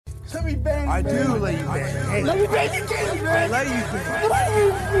Let me bang. I do let you bang. Hey, let me bang the cage, man. I let you bang.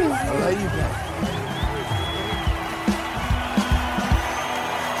 I let you bang.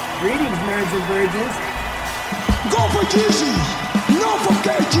 Greetings, marriage and virgins. Go for Jesus. No for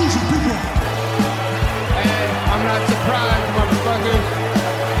Jesus, people. Hey, I'm not surprised, motherfuckers.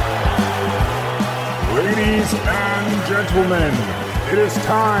 Ladies and gentlemen, it is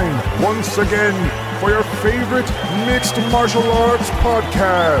time once again for your favorite mixed martial arts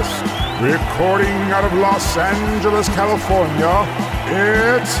podcast. Recording out of Los Angeles, California,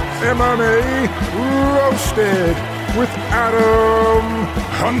 it's MMA Roasted with Adam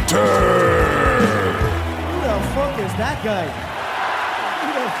Hunter. Who the fuck is that guy?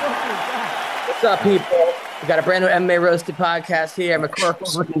 Who the fuck is that? What's up, people? We got a brand new MMA Roasted podcast here.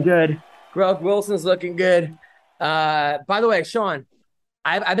 McCorkle's looking good. Growth Wilson's looking good. By the way, Sean,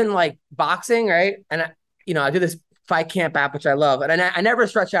 I've been like boxing, right? And I do this fight camp app, which I love, and I never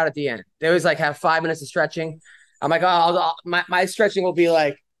stretch out at the end. They always like have 5 minutes of stretching. I'm like, my stretching will be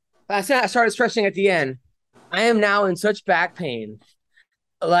like. I started stretching at the end. I am now in such back pain.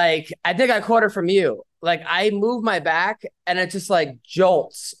 Like I think I caught it from you. Like I move my back and it just like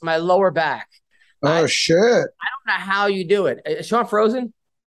jolts my lower back. Oh shit! I don't know how you do it. Is Sean frozen?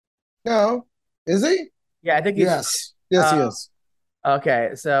 No, is he? Yeah, I think he's. Yes, he is.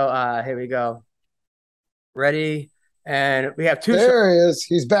 Okay, so here we go. Ready, and we have two. There he is.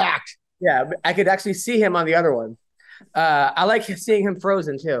 He's back. Yeah, I could actually see him on the other one. I like seeing him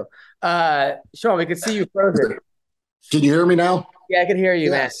frozen too. Sean, we could see you frozen. Can you hear me now? Yeah, I can hear you,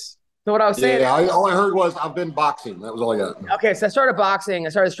 Yes. man. So what I was saying. Yeah, all I heard was I've been boxing. That was all I got. Okay, so I started boxing. I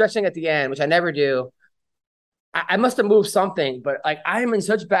started stretching at the end, which I never do. I must have moved something, but like I am in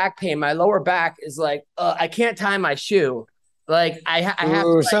such back pain. My lower back is like I can't tie my shoe. Like I have.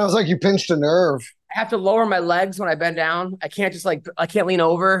 Ooh, sounds like you pinched a nerve. I have to lower my legs when I bend down. I can't just I can't lean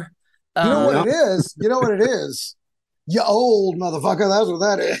over. You know what it is? You know what it is? You old motherfucker. That's what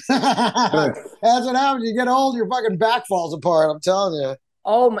that is. That's what happens. You get old, your fucking back falls apart. I'm telling you.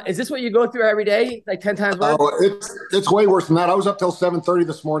 Oh, is this what you go through every day? Like 10 times worse? Oh, it's way worse than that. I was up till 7:30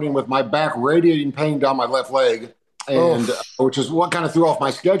 this morning with my back radiating pain down my left leg, and which is what kind of threw off my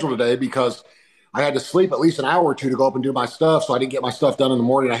schedule today because I had to sleep at least an hour or two to go up and do my stuff. So I didn't get my stuff done in the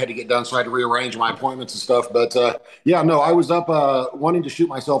morning. I had to get done, so I had to rearrange my appointments and stuff. But I was up wanting to shoot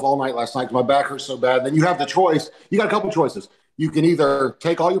myself all night last night because my back hurts so bad. And then you have the choice. You got a couple choices. You can either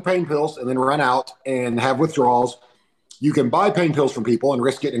take all your pain pills and then run out and have withdrawals. You can buy pain pills from people and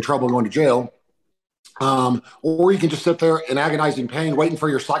risk getting in trouble and going to jail. Or you can just sit there in agonizing pain waiting for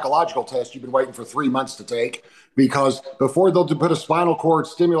your psychological test you've been waiting for 3 months to take, because before they'll put a spinal cord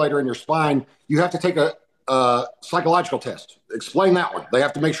stimulator in your spine, you have to take a psychological test. Explain that one. They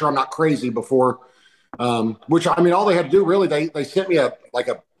have to make sure I'm not crazy before, which, I mean, all they had to do really, they sent me a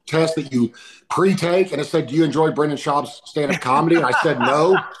test that you pre-take, and it said, do you enjoy Brendan Schaub's stand-up comedy? And I said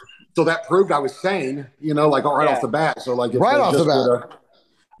no. So that proved I was sane, off the bat. So like, right off the bat.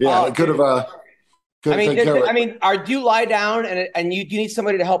 It could have. Do you lie down and you need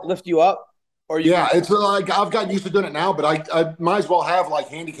somebody to help lift you up? Or it's like I've gotten used to doing it now, but I might as well have like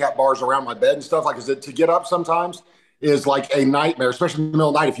handicap bars around my bed and stuff. Like, to get up sometimes is like a nightmare, especially in the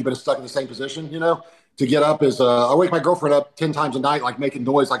middle of the night if you've been stuck in the same position. To get up is I wake my girlfriend up 10 times a night, like making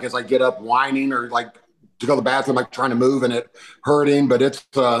noise, like as I get up, whining or like to go to the bathroom, like trying to move and it hurting. But it's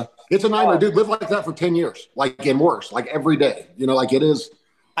a nightmare, dude. Live like that for 10 years, like and worse, like every day. Like it is.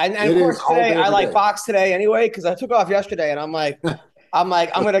 And of course today I like box today anyway because I took off yesterday and I'm gonna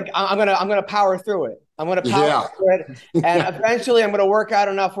power through it. I'm gonna power through it, and eventually I'm gonna work out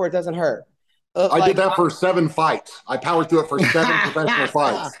enough where it doesn't hurt. I did that for 7 fights. I powered through it for 7 professional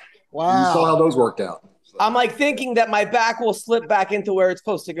fights. Wow! You saw how those worked out. So. I'm like thinking that my back will slip back into where it's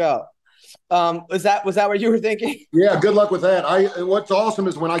supposed to go. Was that what you were thinking? Yeah, good luck with that. What's awesome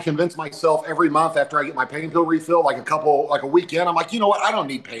is when I convince myself every month after I get my pain pill refill, like a weekend, I'm like, you know what? I don't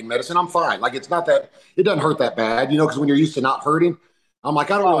need pain medicine. I'm fine. Like it's not that it doesn't hurt that bad, because when you're used to not hurting, I'm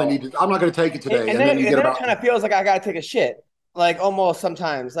like, I don't really need to. I'm not going to take it today. And then it kind of feels like I got to take a shit, like almost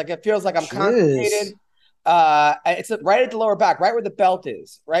sometimes. Like it feels like I'm constipated. It's right at the lower back, right where the belt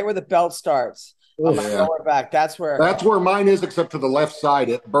is, right where the belt starts. On my lower back. That's where mine is, except to the left side.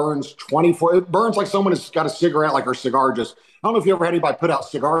 It burns 24. It burns like someone has got a cigarette, like her cigar just. I don't know if you ever had anybody put out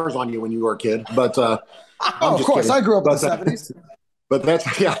cigars on you when you were a kid, but of course, kidding. I grew up in the 70s. But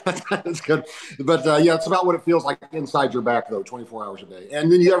that's good. But it's about what it feels like inside your back, though, 24 hours a day.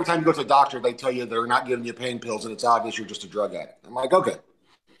 And then every time you go to the doctor, they tell you they're not giving you pain pills, and it's obvious you're just a drug addict. I'm like, okay.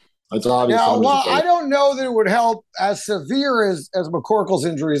 It's obvious. Yeah, well, I don't know that it would help as severe as McCorkle's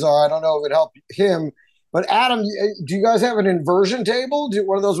injuries are. I don't know if it would help him But Adam, do you guys have an inversion table?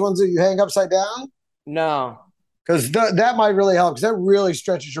 One of those ones that you hang upside down? No. Because that might really help, because that really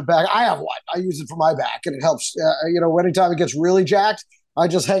stretches your back. I have one. I use it for my back, and it helps. Anytime it gets really jacked, I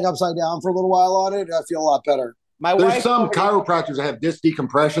just hang upside down for a little while on it, and I feel a lot better. There's some chiropractors that have disc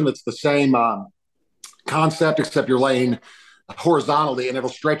decompression that's the same concept, except you're laying horizontally, and it'll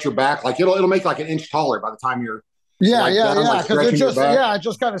stretch your back. Like it'll make like an inch taller by the time you're because it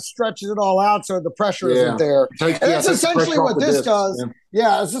just kind of stretches it all out, so the pressure isn't there. It's essentially what this does.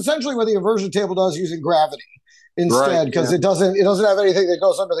 Yeah, it's essentially what the inversion table does using gravity instead, because it doesn't have anything that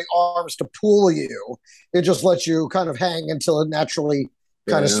goes under the arms to pull you. It just lets you kind of hang until it naturally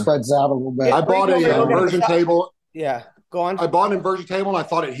kind of spreads out a little bit. I bought an inversion table. Yeah, go on. I bought an inversion table, and I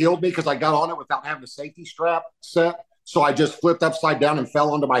thought it healed me because I got on it without having the safety strap set. So I just flipped upside down and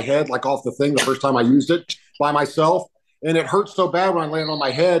fell onto my head, like off the thing the first time I used it by myself. And it hurt so bad when I landed on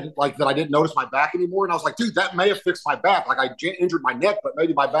my head, like that I didn't notice my back anymore. And I was like, dude, that may have fixed my back. Like I injured my neck, but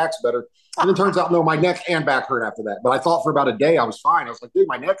maybe my back's better. And it turns out, no, my neck and back hurt after that. But I thought for about a day I was fine. I was like, dude,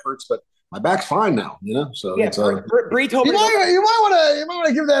 my neck hurts, but my back's fine now, So yeah, Bree told me you might want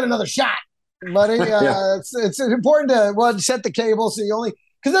to give that another shot, buddy. It's important to set the cable so you only,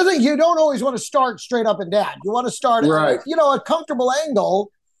 because I think you don't always want to start straight up and down. You want to start at a comfortable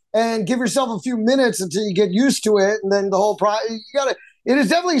angle and give yourself a few minutes until you get used to it, and then the whole it is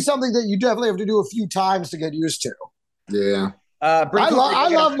definitely something that you definitely have to do a few times to get used to. Yeah. I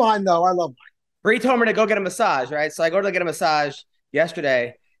love mine though. I love mine. Bree told me to go get a massage, right? So I go to get a massage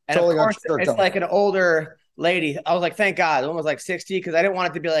yesterday, and of course it's like an older lady. I was like, thank God, the one was like 60, because I didn't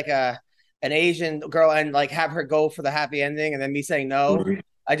want it to be like an Asian girl and like have her go for the happy ending and then me saying no. Mm-hmm.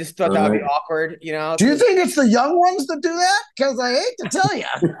 I just thought that would be awkward, Do you think it's the young ones that do that? Because I hate to tell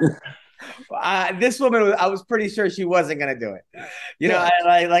you. This woman, I was pretty sure she wasn't going to do it.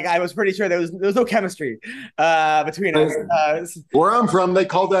 I was pretty sure there was no chemistry between us. Where I'm from, they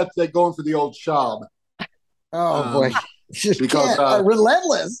call that going for the old shab. Oh boy, because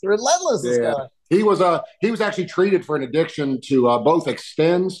relentless. Yeah. He was actually treated for an addiction to both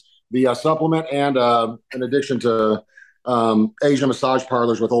Extends, the supplement, and an addiction to Asian massage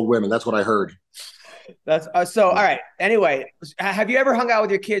parlors with old women. That's what I heard. That's so. All right. Anyway, have you ever hung out with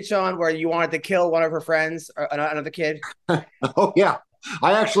your kid, Sean, where you wanted to kill one of her friends or another kid? Oh yeah,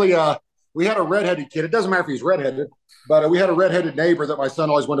 I actually we had a redheaded kid. It doesn't matter if he's redheaded, but we had a redheaded neighbor that my son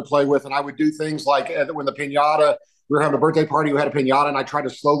always wanted to play with, and I would do things like when the piñata. We were having a birthday party. We had a piñata, and I tried to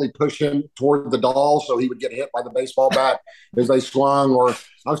slowly push him toward the doll so he would get hit by the baseball bat as they swung. Or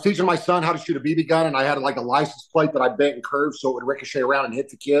I was teaching my son how to shoot a BB gun, and I had like a license plate that I bent and curved so it would ricochet around and hit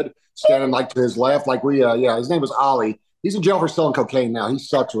the kid standing like to his left. Like his name was Ollie. He's in jail for selling cocaine now. He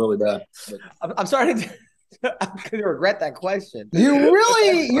sucks really bad. I'm sorry to I'm going to regret that question. You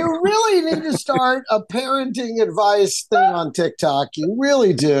really need to start a parenting advice thing on TikTok. You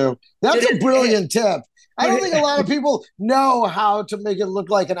really do. That's a brilliant tip. I don't think a lot of people know how to make it look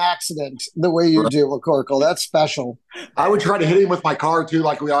like an accident the way you do, McCorkle. That's special. I would try to hit him with my car too.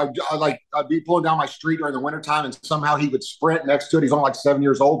 Like I'd be pulling down my street during the wintertime, and somehow he would sprint next to it. He's only like 7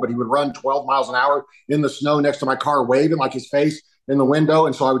 years old, but he would run 12 miles an hour in the snow next to my car, waving like his face in the window.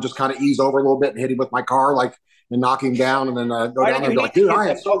 And so I would just kind of ease over a little bit and hit him with my car, like and knock him down, and then go down there and be like, dude,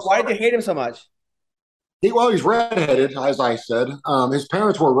 why did you hate him so much? He's redheaded, as I said. His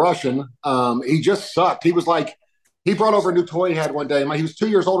parents were Russian. He just sucked. He was like, he brought over a new toy he had one day. He was 2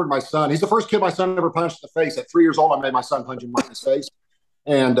 years older than my son. He's the first kid my son ever punched in the face. At 3 years old, I made my son punch him right in his face.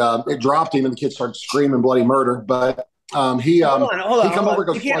 And it dropped him, and the kid started screaming bloody murder. But he come over and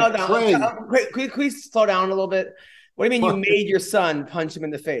goes, please slow down a little bit. What do you mean you made your son punch him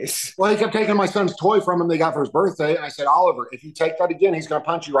in the face? Well, he kept taking my son's toy from him they got for his birthday. And I said, Oliver, if you take that again, he's going to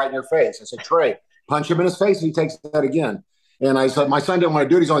punch you right in your face. I said, Trey, punch him in his face, and he takes that again. And I said, my son didn't want to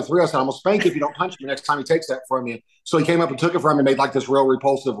do it. He's only 3. I said, I'm going to spank you if you don't punch me next time he takes that from you. So he came up and took it from me and made like this real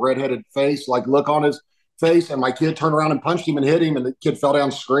repulsive redheaded face, like look on his face. And my kid turned around and punched him and hit him. And the kid fell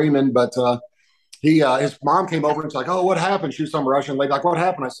down screaming. But his mom came over and was like, oh, what happened? She was some Russian lady. Like, what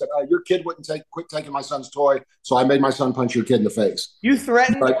happened? I said, your kid wouldn't quit taking my son's toy. So I made my son punch your kid in the face. You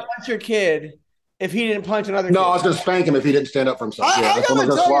threatened to punch your kid if he didn't punch another kid. No, I was going to spank him if he didn't stand up for himself. I gotta tell you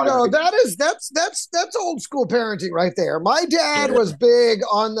though, that's old school parenting right there. My dad was big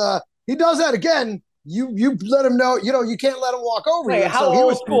on he does that again. You let him know, you can't let him walk over you. How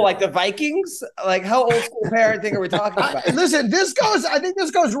old school? Like the Vikings? Like how old school parenting are we talking about? Listen, I think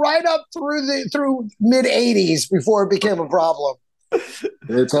this goes right up through mid 80s before it became a problem.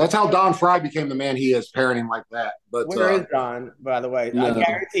 That's how Don Frye became the man he is, parenting like that. But where is Don, by the way? I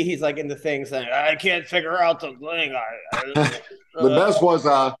guarantee he's like in the thing saying, I can't figure out the thing. The best was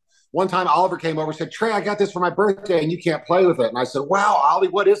one time Oliver came over and said, Trey, I got this for my birthday and you can't play with it. And I said, wow, Ollie,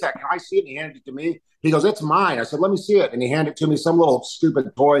 what is that? Can I see it? And he handed it to me. He goes, it's mine. I said, let me see it. And he handed it to me, some little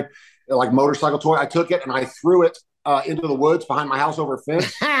stupid toy, like motorcycle toy. I took it and I threw it into the woods behind my house over a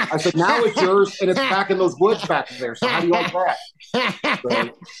fence. I said, now it's yours and it's back in those woods back there. So how do you like that?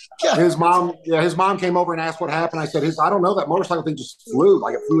 So his mom came over and asked what happened. I said, I don't know, that motorcycle thing just flew,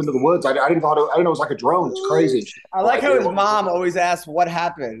 like it flew into the woods. I didn't know it was like a drone. It's crazy. I like how his mom always asks what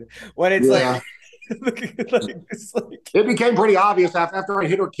happened when it's like it became pretty obvious after I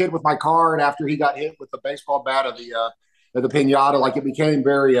hit her kid with my car and after he got hit with the baseball bat of the pinata. Like it became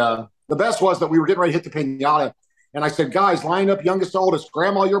very the best was that we were getting ready to hit the pinata. And I said, guys, line up youngest to oldest.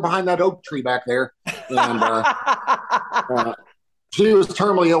 Grandma, you're behind that oak tree back there. And she was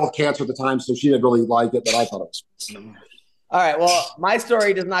terminally ill with cancer at the time, so she didn't really like it, but I thought it was. All right. Well, my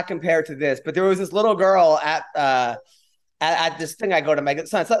story does not compare to this, but there was this little girl at this thing I go to.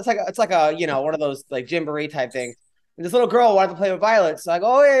 It's like a one of those like jamboree type things. And this little girl wanted to play with Violet. So I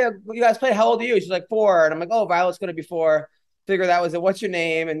go, oh yeah, you guys play. How old are you? She's like 4, and I'm like, oh, Violet's going to be 4. Figure that was it. What's your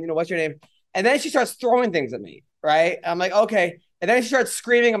name? And what's your name? And then she starts throwing things at me. Right. I'm like, okay. And then she starts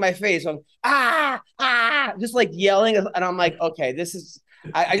screaming in my face. I'm just like yelling. And I'm like, okay, this is,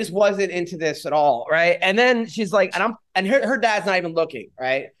 I just wasn't into this at all. Right. And then she's like, and her dad's not even looking.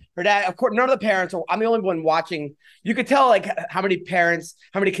 Right. Her dad, of course, none of the parents I'm the only one watching. You could tell like how many kids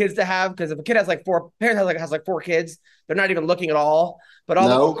to have. Because if a kid has like 4 has 4 kids, they're not even looking at all. But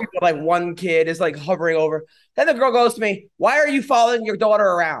all the people, like one kid is like hovering over. Then the girl goes to me, why are you following your daughter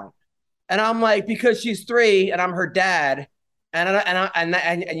around? And I'm like, because she's 3 and I'm her dad, and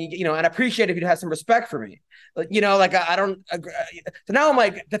I appreciate if you'd have some respect for me, like I don't. So now I'm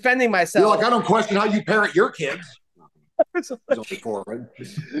like defending myself. You're like, I don't question how you parent your kids. So wait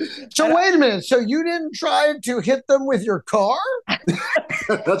a minute. So you didn't try to hit them with your car?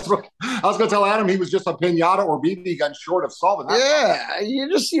 That's what I was going to tell Adam. He was just a pinata or BB gun short of solving that. Yeah, you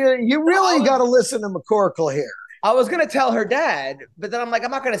really got to listen to McCorkle here. I was going to tell her dad, but then I'm like, I'm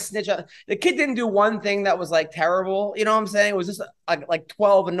not going to snitch on. The kid didn't do one thing that was like terrible. You know what I'm saying? It was just like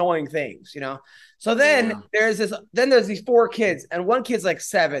 12 annoying things, So then there's these 4 kids and one kid's like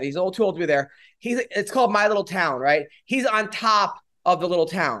 7. He's too old to be there. It's called My Little Town, right? He's on top of the little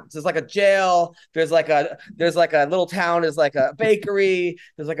town. So there's like a jail. There's like a little town. There's like a bakery.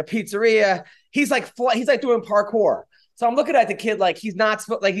 There's like a pizzeria. He's like doing parkour. So I'm looking at the kid like he's not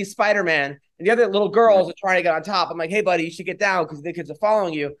like he's Spider-Man, and the other little girls are trying to get on top. I'm like, hey, buddy, you should get down because the kids are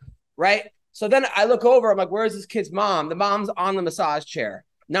following you, right? So then I look over. I'm like, where's this kid's mom? The mom's on the massage chair,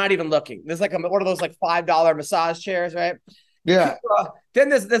 not even looking. There's like one of those like $5 massage chairs, right? Yeah. Then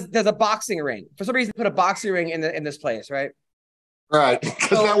there's a boxing ring. For some reason, put a boxing ring in this place, right? Right,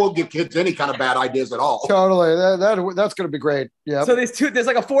 because that won't give kids any kind of bad ideas at all. Totally, that's going to be great. Yeah. So there's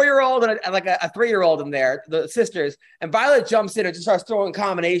like a 4-year-old and like a 3-year-old in there, the sisters, and Violet jumps in and just starts throwing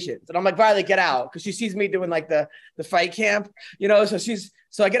combinations. And I'm like, Violet, get out, because she sees me doing like the fight camp,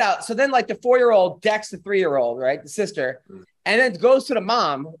 So I get out. So then like the 4-year-old decks the 3-year-old, right, the sister, and then goes to the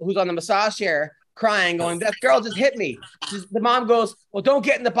mom who's on the massage chair crying, going, that girl just hit me. The mom goes, well, don't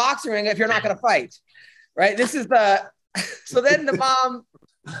get in the boxing ring if you're not going to fight, right? This is so then the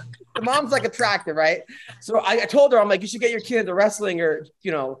mom's like attractive, right? So I told her, I'm like, you should get your kid into wrestling or,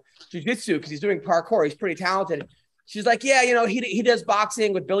 jiu-jitsu because he's doing parkour. He's pretty talented. She's like, yeah, he does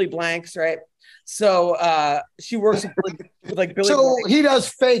boxing with Billy Blanks, right? So she works with like Billy Blanks. He does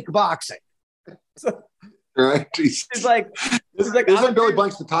fake boxing. So, right. She's like, isn't Billy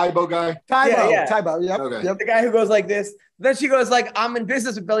Blanks the Taibo guy? Taibo. Yep. Okay. Yep. The guy who goes like this. Then she goes like, I'm in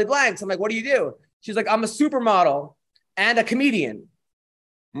business with Billy Blanks. I'm like, what do you do? She's like, I'm a supermodel and a comedian,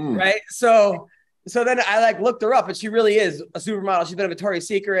 right? So then I like looked her up, and she really is a supermodel. She's been a Victoria's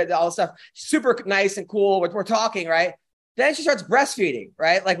Secret, all this stuff. Super nice and cool. We're talking, right? Then she starts breastfeeding,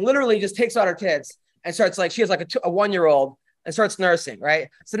 right? Like literally just takes out her tits and starts like, she has like a 1-year-old and starts nursing, right?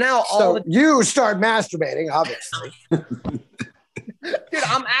 So now you start masturbating, obviously. Dude,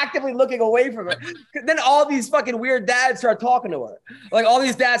 I'm actively looking away from it. Then all these fucking weird dads start talking to her. Like all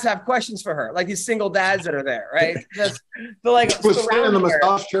these dads have questions for her. Like these single dads that are there, right? They're like was sitting in the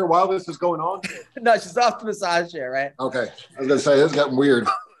massage chair while this is going on. No, she's off the massage chair, right? Okay, I was gonna say this is getting weird.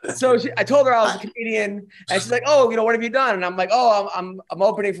 So I told her I was a comedian, and she's like, "Oh, what have you done?" And I'm like, "Oh, I'm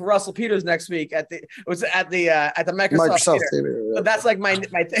opening for Russell Peters next week at the Microsoft Theater." Yeah. So that's like my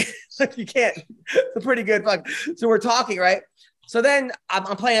thing. Like you can't. It's a pretty good fuck. So we're talking, right? So then I'm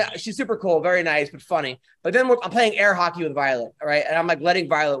playing. She's super cool, very nice, but funny. But then I'm playing air hockey with Violet, right? And I'm like letting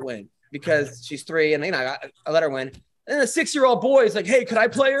Violet win because she's 3, and I let her win. And then a 6-year-old boy is like, "Hey, could I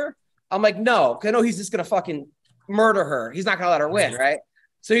play her?" I'm like, "No," because I know he's just gonna fucking murder her. He's not gonna let her win, right?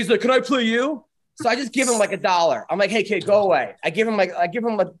 So he's like, can I play you? So I just give him like $1. I'm like, hey kid, go away. I give him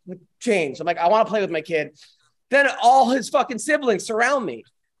a change. I'm like, I want to play with my kid. Then all his fucking siblings surround me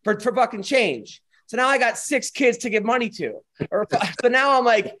for fucking change. So now I got 6 kids to give money to. So now I'm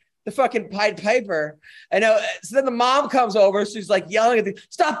like the fucking Pied Piper. So then the mom comes over. She's like yelling at me,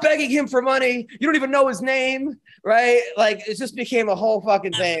 stop begging him for money. You don't even know his name, right? Like it just became a whole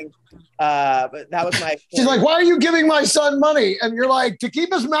fucking thing. But that was my. She's like, why are you giving my son money? And you're like, to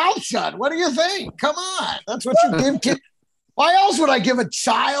keep his mouth shut. What do you think? Come on. That's what you give kids. Why else would I give a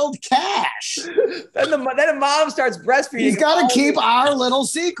child cash? Then the mom starts breastfeeding. He's got to keep our little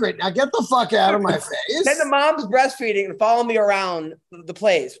secret. Now get the fuck out of my face. Then the mom's breastfeeding and following me around the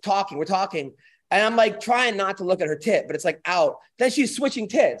place, we're talking. And I'm like trying not to look at her tit, but it's like out. Then she's switching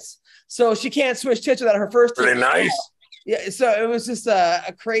tits. So she can't switch tits without her first tit. Pretty nice. Yeah, so it was just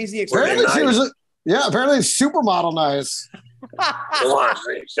a crazy experience. Apparently she was apparently supermodel nice.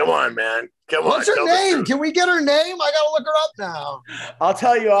 Come on, man. Come on. What's her name? Can we get her name? I gotta look her up now. I'll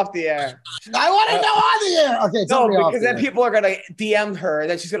tell you off the air. I want to know on the air. Okay, tell me off because then people are gonna DM her, and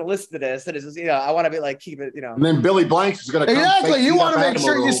then she's gonna listen to this. And it's just, I want to be like, keep it, And then Billy Blanks is gonna come. Exactly. You want to make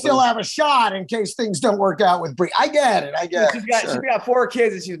sure you still have a shot in case things don't work out with Bree. I get it. She's got 4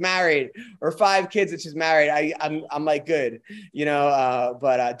 kids and she's married, or 5 kids and she's married. I'm like good,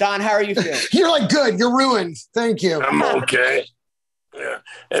 But Don, how are you feeling? You're like good. You're ruined. Thank you. I'm okay. Yeah,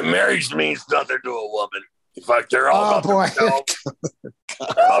 and marriage means nothing to a woman. In fact, they're all about themselves.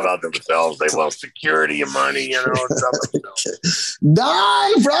 They're all about themselves. They want security and money, and stuff.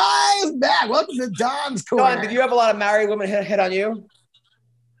 Don Frye is back. Welcome to Don's Corner. Don, did you have a lot of married women hit on you?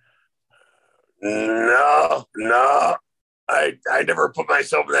 No. I never put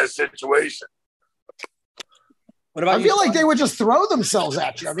myself in that situation. What about I feel like they would just throw themselves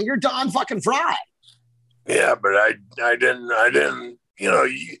at you. I mean, you're Don fucking Frye. Yeah, but I didn't.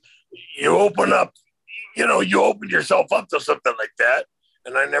 You open up. You open yourself up to something like that,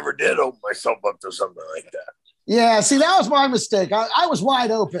 and I never did open myself up to something like that. Yeah, see, that was my mistake. I was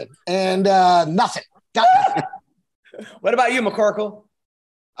wide open, and nothing. Got nothing. What about you, McCorkle?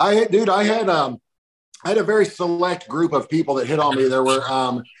 I had a very select group of people that hit on me. There were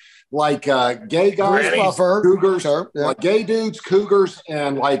gay guys, cougars, like gay dudes, cougars,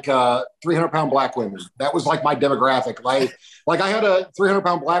 and 300-pound black women. That was like my demographic. I had a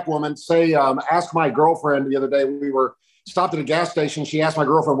 300-pound black woman say, ask my girlfriend the other day. We were stopped at a gas station. She asked my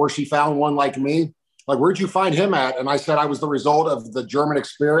girlfriend where she found one like me. Like, where'd you find him at? And I said I was the result of the German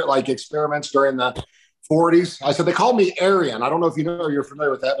experiments during the 40s. I said they called me Aryan. I don't know if you're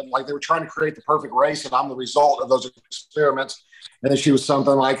familiar with that, but they were trying to create the perfect race, and I'm the result of those experiments. And then she was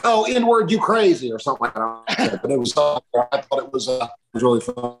something like, "Oh, N-word, you crazy," or something like that. But it was, I thought it was really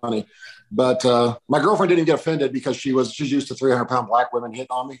funny. But my girlfriend didn't get offended because she's used to 300-pound black women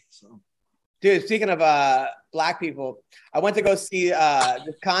hitting on me. So. Dude, speaking of black people, I went to go see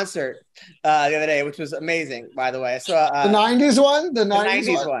this concert the other day, which was amazing, by the way. So the 90s one? The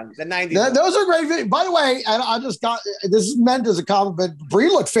 90s one. The 90s one. Those are great videos. By the way, I just got, this is meant as a comment, but Bree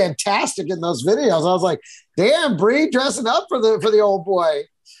looked fantastic in those videos. I was like, damn, Bree dressing up for the old boy.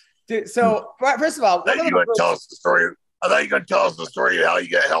 Dude, so first of all, I thought you were going to tell us the story. I thought you were going to tell us the story of how you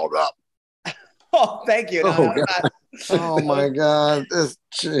get held up. Oh, thank you. Oh my God.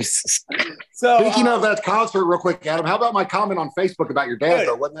 Jesus. So speaking of that concert, real quick, Adam, how about my comment on Facebook about your dad,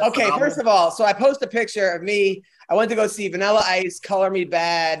 though? Wasn't that phenomenal? First of all, so I post a picture of me. I went to go see Vanilla Ice, Color Me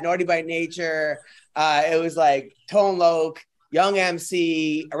Bad, Naughty by Nature. It was like Tone Loc, Young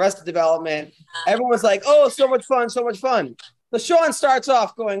MC, Arrested Development. Everyone was like, oh, so much fun, so much fun. So Sean starts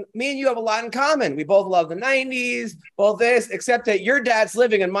off going, me and you have a lot in common. We both love the 90s, both this, except that your dad's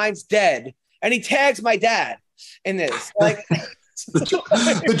living and mine's dead. And he tags my dad in this.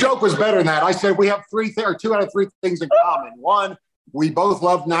 The joke was better than that. I said we have 2 out of 3 things in common. 1, we both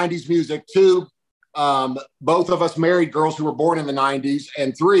love 90s music. 2, both of us married girls who were born in the 90s.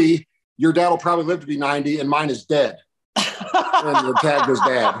 And 3, your dad will probably live to be 90 and mine is dead. And the tag was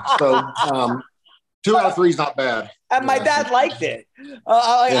dad. So 2 out of 3 is not bad. And my dad liked it.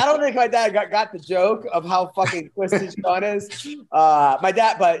 I don't think my dad got the joke of how fucking twisted Sean is. My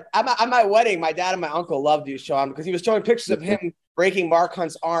dad, but at my wedding, my dad and my uncle loved you, Sean, because he was showing pictures of him breaking Mark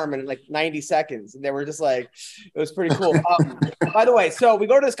Hunt's arm in 90 seconds. And they were just like, it was pretty cool. By the way, so we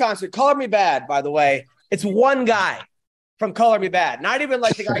go to this concert, Color Me Bad, by the way. It's one guy from Color Me Bad, not even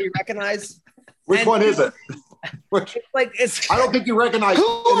the guy you recognize. Which one is it? I don't think you recognize any of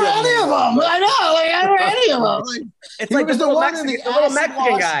them. I know, any of them. It's like the little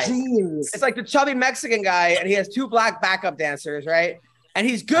Mexican guy. Jeans. It's like the chubby Mexican guy, and he has 2 black backup dancers, right? And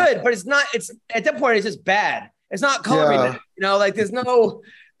he's good, but it's not. It's at that point, it's just bad. It's not Color Me Bad. Like there's no,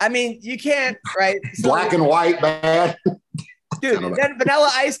 I mean, you can't, right? So, black and white, bad. Dude, then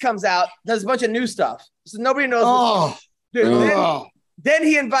Vanilla Ice comes out, does a bunch of new stuff. So nobody knows. Then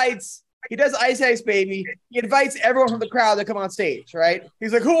he does Ice Baby. He invites everyone from the crowd to come on stage, right?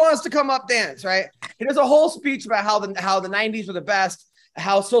 He's like, who wants to come up dance, right? He does a whole speech about how the 90s were the best,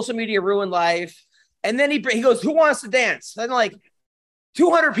 how social media ruined life. And then he goes, who wants to dance? Then like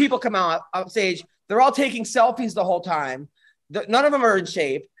 200 people come out on stage. They're all taking selfies the whole time. None of them are in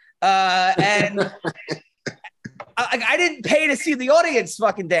shape. And I didn't pay to see the audience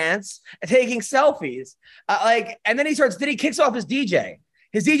fucking dance and taking selfies. And then he kicks off his DJ.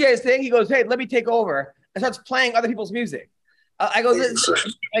 His DJ's thing, he goes, hey, let me take over, and starts playing other people's music.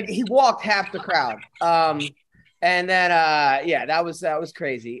 He walked half the crowd. And then, that was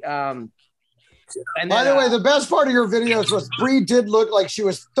crazy. And by the way, the best part of your videos was Bree did look like she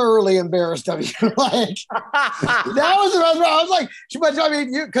was thoroughly embarrassed of you. That was the best part. I was like,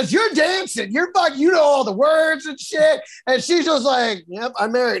 because you're dancing, you know all the words and shit, and she's just like, yep, I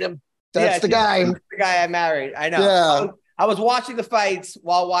married him. That's the guy. The guy I married. I know. Yeah. I was watching the fights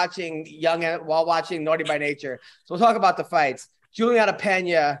while watching Naughty by Nature. So we'll talk about the fights. Juliana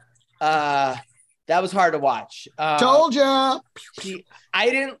Pena, that was hard to watch. Told ya. I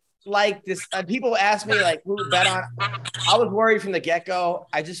didn't like this. People asked me like who to bet on. I was worried from the get-go.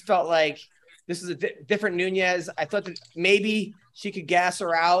 I just felt like this is a different Nunes. I thought that maybe she could gas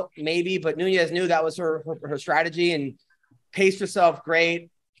her out, but Nunes knew that was her strategy and paced herself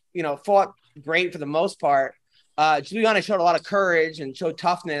great. Fought great for the most part. Juliana showed a lot of courage and showed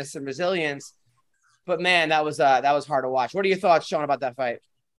toughness and resilience, but man, that was hard to watch. What are your thoughts, Sean, about that fight?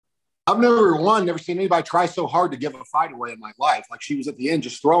 I've never seen anybody try so hard to give a fight away in my life. Like she was at the end,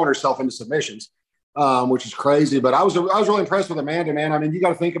 just throwing herself into submissions, which is crazy. But I was really impressed with Amanda, man. I mean, you got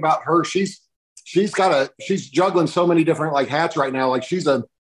to think about her. She's juggling so many different like hats right now. Like she's a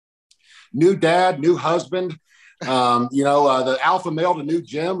new dad, new husband, the alpha male to new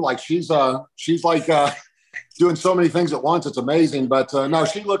gym. Like she's like doing so many things at once. It's amazing. But no,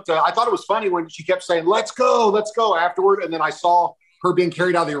 she looked, I thought it was funny when she kept saying, let's go afterward. And then I saw her being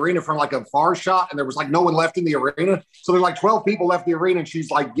carried out of the arena from like a far shot, and there was like no one left in the arena. So there's like 12 people left the arena, and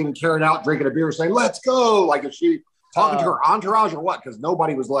she's like getting carried out, drinking a beer, saying, let's go. Like, is she talking to her entourage or what? Because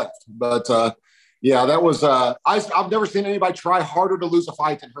nobody was left. But that was, I've never seen anybody try harder to lose a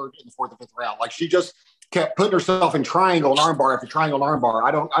fight than her in the fourth and fifth round. Like she just kept putting herself in triangle and armbar after triangle and armbar.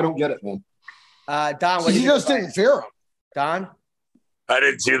 I don't get it, man. Don, what you just didn't fear him. Don? I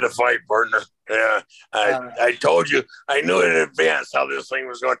didn't see the fight, partner. Yeah, I told you. I knew in advance how this thing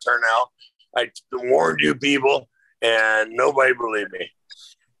was going to turn out. I warned you people, and nobody believed me.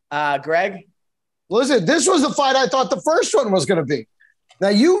 Greg? Listen, this was the fight I thought the first one was going to be. Now,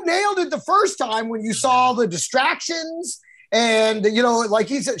 you nailed it the first time when you saw the distractions. And, like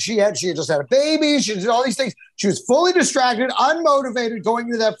he said, she had just had a baby. She did all these things. She was fully distracted, unmotivated going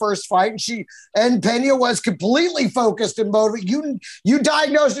into that first fight. And Pena was completely focused and motivated. You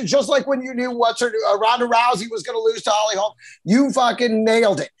diagnosed it just like when you knew Ronda Rousey was going to lose to Holly Holm. You fucking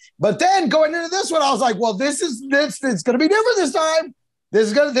nailed it. But then going into this one, I was like, well, it's going to be different this time. This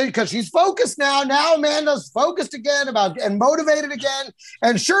is going to, because she's focused now. Now Amanda's focused again and motivated again.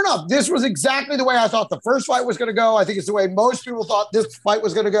 And sure enough, this was exactly the way I thought the first fight was going to go. I think it's the way most people thought this fight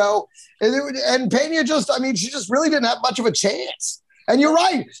was going to go. And Pena she just really didn't have much of a chance. And you're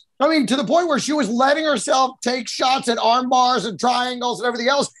right. I mean, to the point where she was letting herself take shots at arm bars and triangles and everything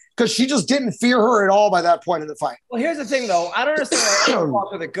else because she just didn't fear her at all by that point in the fight. Well, here's the thing, though. I don't understand why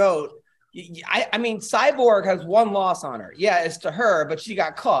to the GOAT. I mean, Cyborg has one loss on her. Yeah, it's to her, but she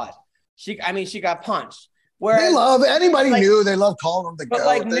got caught. She got punched. Whereas, they love knew they love calling them the GOAT. But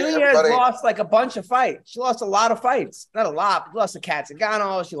like Nunes lost like a bunch of fights. She lost a lot of fights. Not a lot. She lost to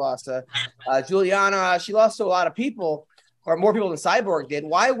Katzagano. She lost to Juliana. She lost to a lot of people, or more people than Cyborg did.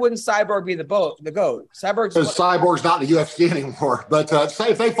 Why wouldn't Cyborg be the GOAT? Because Cyborg's not in the UFC anymore. But say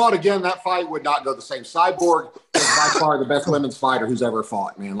if they fought again, that fight would not go the same. Cyborg is by far the best women's fighter who's ever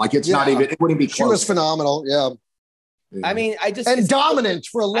fought, man. Like it wouldn't be close. She was phenomenal. Yeah. I mean, dominant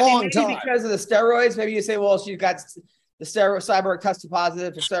for a long time. Because of the steroids, maybe you say, well, she got the Cyborg tested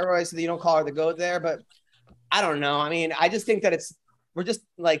positive for steroids, so that you don't call her the GOAT there. But I don't know. I mean, I just think that we're just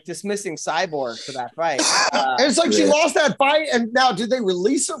like dismissing Cyborg for that fight. And it's like she lost that fight, and now did they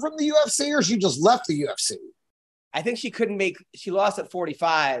release her from the UFC, or she just left the UFC? I think she lost at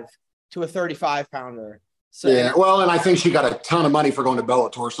 45 to a 35 pounder. So, yeah, well, and I think she got a ton of money for going to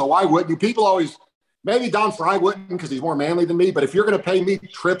Bellator. So why wouldn't you? People always, maybe Don Frye wouldn't because he's more manly than me. But if you're going to pay me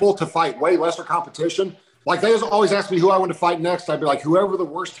triple to fight way lesser competition, Like they always ask me who I want to fight next. I'd be like, whoever the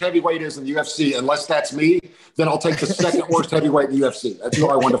worst heavyweight is in the UFC, unless that's me, then I'll take the second worst heavyweight in the UFC. That's who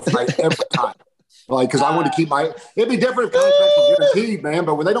I want to fight every time. Like, because I want to keep it'd be different if contracts were guaranteed, man.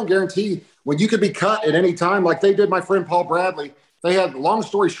 But when they don't guarantee, when you could be cut at any time, like they did my friend Paul Bradley, they had, long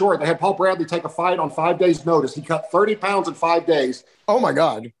story short, they had Paul Bradley take a fight on 5 days' notice. He cut 30 pounds in 5 days. Oh, my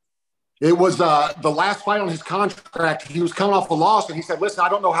God. It was the last fight on his contract. He was coming off a loss, and he said, listen, I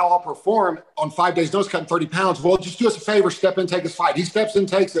don't know how I'll perform on 5 days' notice cutting 30 pounds. Well, just do us a favor, step in, take his fight. He steps in,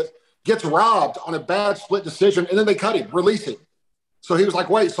 takes it, gets robbed on a bad split decision, and then they cut him, release him. So he was like,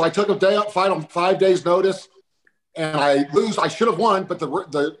 wait. So I took a day up fight on 5 days' notice, and I lose. I should have won, but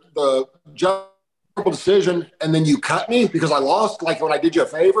the judge decision, and then you cut me because I lost, like when I did you a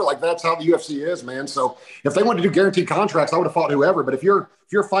favor. Like that's how the UFC is, man. So if they wanted to do guaranteed contracts, I would have fought whoever. But if you're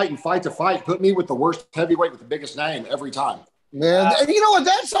fighting fight to fight, put me with the worst heavyweight with the biggest name every time. Man, and you know what?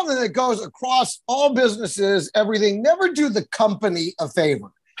 That's something that goes across all businesses, everything. Never do the company a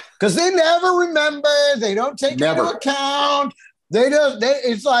favor because they never remember. They don't take into account.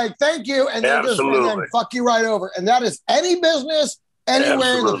 It's like, thank you. And they just fuck you right over. And that is any business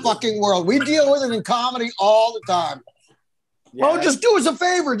anywhere in the fucking world. We deal with it in comedy all the time. Yeah. Oh, just do us a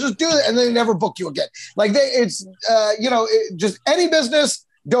favor. Just do it. And they never book you again. Like just any business,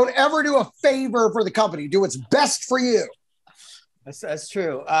 don't ever do a favor for the company. Do what's best for you. That's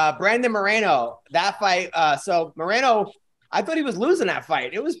true. Brandon Moreno, that fight. So Moreno, I thought he was losing that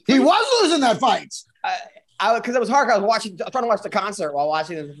fight. He was losing that fight. Because it was hard. I was trying to watch the concert while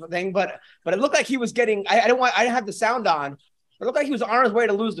watching the thing, but it looked like he was getting. I didn't have the sound on. It looked like he was on his way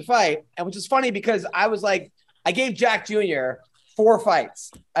to lose the fight, and which is funny because I was like, I gave Jack Jr. 4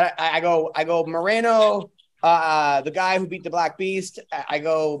 fights. I go Moreno, the guy who beat the Black Beast. I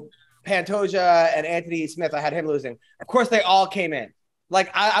go Pantoja and Anthony Smith. I had him losing. Of course, they all came in. Like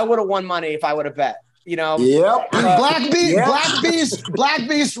I would have won money if I would have bet. You know. Yep. Black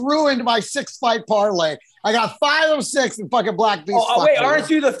Beast ruined my 6-fight parlay. I got 5 of 6 in fucking Black Beast. Oh wait,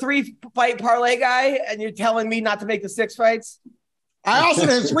 aren't you the 3-fight parlay guy? And you're telling me not to make the 6 fights? I also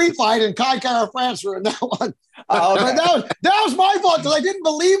did a 3-fight in Kai Kara France ruined that one. Oh, okay. that was my fault because I didn't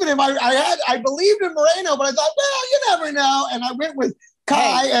believe in him. I believed in Moreno, but I thought, well, you never know. And I went with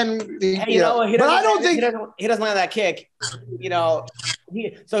Kai, he doesn't land that kick. You know,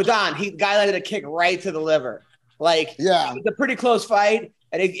 guy landed a kick right to the liver. Like, yeah, it was a pretty close fight,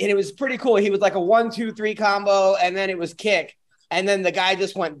 and it was pretty cool. He was like a 1-2-3 combo, and then it was kick, and then the guy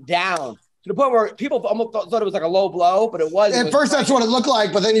just went down to the point where people almost thought it was like a low blow, but it wasn't. At first, that's what it looked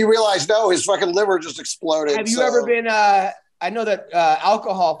like, but then you realize, no, his fucking liver just exploded. Have you ever been? I know that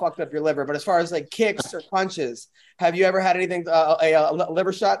alcohol fucked up your liver, but as far as like kicks or punches, have you ever had anything a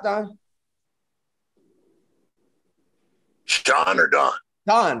liver shot, Don? Sean or Don?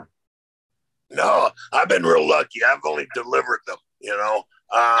 Don. No, I've been real lucky. I've only delivered them, you know.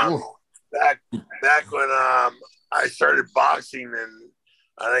 Back when I started boxing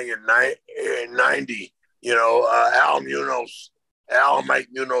I think in 90, you know, Al and Mike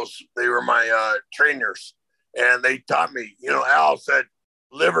Munoz, they were my trainers. And they taught me, you know, Al said,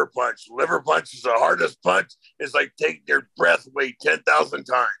 liver punch. Liver punch is the hardest punch. It's like taking your breath away 10,000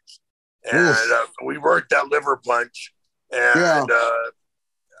 times. And we worked that liver punch. And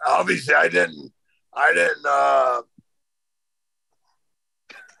obviously I didn't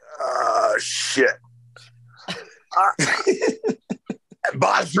shit.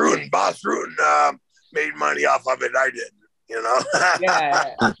 Boss Rutan made money off of it. I didn't, you know.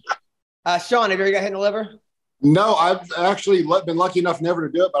 Sean, have you ever got hit in the liver? No, I've actually been lucky enough never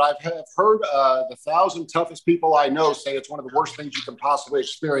to do it, but I've heard the 1,000 toughest people I know say it's one of the worst things you can possibly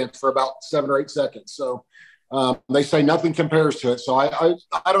experience for about 7 or 8 seconds. So they say nothing compares to it. So I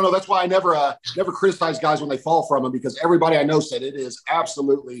don't know. That's why I never criticize guys when they fall from them, because everybody I know said it is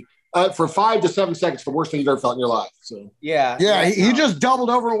absolutely for 5 to 7 seconds the worst thing you've ever felt in your life. So he just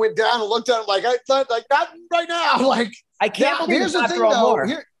doubled over and went down and looked at him like, I thought, like, not right now. Like, I can't believe here's the thing though.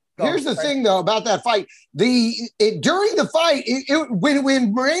 Here's the thing, though, about that fight. During the fight,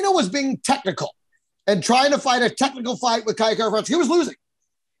 when Moreno was being technical and trying to fight a technical fight with Kai Kara France, he was losing.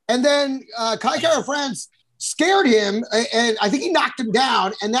 And then Kai Kara France scared him, and I think he knocked him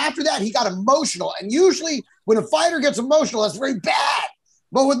down. And after that, he got emotional. And usually when a fighter gets emotional, that's very bad.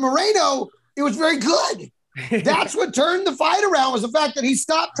 But with Moreno, it was very good. That's what turned the fight around, was the fact that he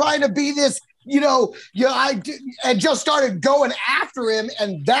stopped trying to be this, and just started going after him.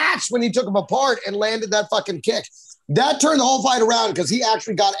 And that's when he took him apart and landed that fucking kick. That turned the whole fight around because he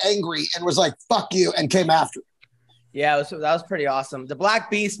actually got angry and was like, fuck you, and came after him. Yeah, that was pretty awesome. The Black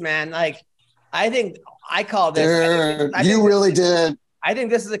Beast, man, like, I think I called this. You really did. I think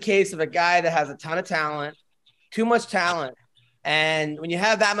this is a case of a guy that has a ton of talent, too much talent. And when you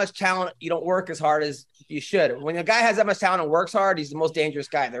have that much talent, you don't work as hard as you should. When a guy has that much talent and works hard, he's the most dangerous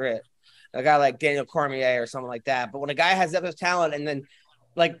guy there is. A guy like Daniel Cormier or something like that. But when a guy has that much talent and then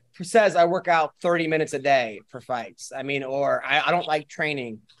like says, I work out 30 minutes a day for fights. I mean, or I don't like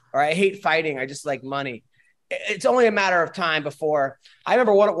training, or I hate fighting. I just like money. It's only a matter of time before. I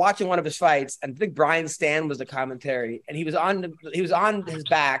remember watching one of his fights, and I think Brian Stan was the commentary, and he was on his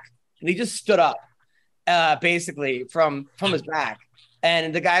back, and he just stood up, basically from his back,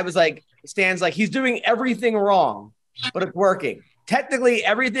 and the guy was like, Stan's like, he's doing everything wrong, but it's working. Technically,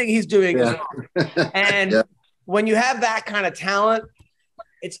 everything he's doing is wrong. And when you have that kind of talent,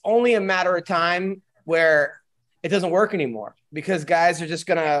 it's only a matter of time where it doesn't work anymore, because guys are just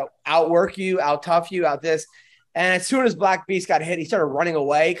going to outwork you, out-tough you, out this. And as soon as Black Beast got hit, he started running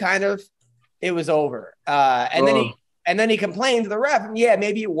away, kind of. It was over. And then he complained to the ref. And yeah,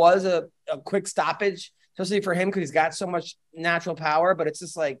 maybe it was a quick stoppage, especially for him because he's got so much natural power. But it's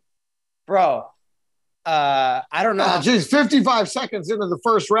just like, bro, I don't know. Geez, 55 seconds into the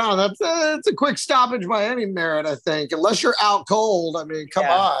first round. That's a quick stoppage by any merit, I think. Unless you're out cold. I mean, come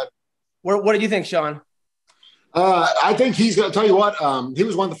on. What did you think, Sean? I think he's going to tell you what. He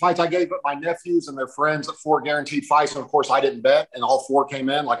was one of the fights I gave up my nephews and their friends at 4 guaranteed fights. And of course, I didn't bet, and all 4 came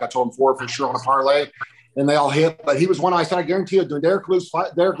in. Like I told him, 4 for sure on a parlay, and they all hit. But he was one I said, I guarantee you, doing Derek Lewis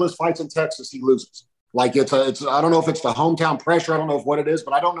fights in Texas, he loses. Like it's I don't know if it's the hometown pressure. I don't know what it is,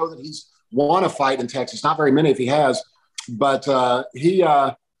 but I don't know that he's won a fight in Texas. Not very many if he has, but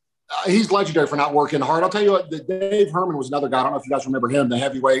he's legendary for not working hard. I'll tell you what, Dave Herman was another guy. I don't know if you guys remember him, the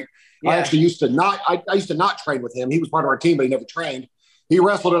heavyweight. Yeah. I actually used to not train with him. He was part of our team, but he never trained. He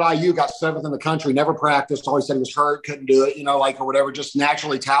wrestled at IU, got 7th in the country, never practiced. Always said he was hurt, couldn't do it, or whatever, just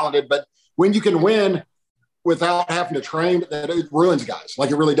naturally talented. But when you can win without having to train, that it ruins guys.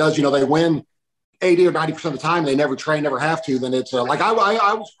 Like it really does. They win 80 or 90% of the time. They never train, never have to. Then it's like I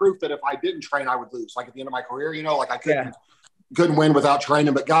was proof that if I didn't train, I would lose. Like at the end of my career, I couldn't win without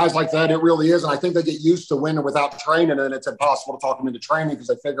training. But guys like that, it really is. And I think they get used to winning without training, and it's impossible to talk them into training because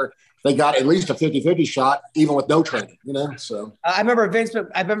they figure they got at least a 50-50 shot even with no training, So I remember Vince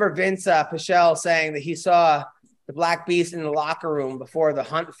Pichel saying that he saw the Black Beast in the locker room before the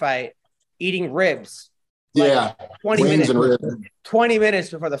Hunt fight eating ribs. 20 minutes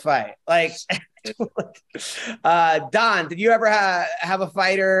before the fight. Like Don, did you ever have a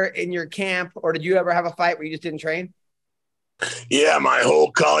fighter in your camp, or did you ever have a fight where you just didn't train? Yeah, my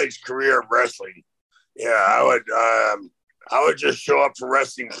whole college career of wrestling. Yeah, I would just show up for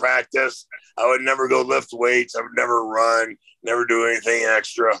wrestling practice. I would never go lift weights. I would never run, never do anything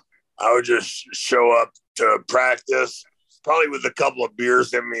extra. I would just show up to practice, probably with a couple of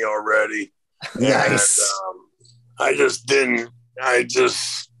beers in me already. Nice. And I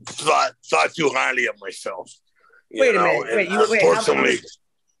just thought too highly of myself. Wait a minute.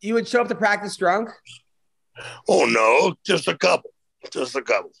 You would show up to practice drunk? Oh no, just a couple.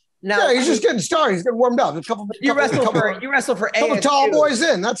 Now he's just getting started. He's getting warmed up. You wrestle for ASU. Couple tall boys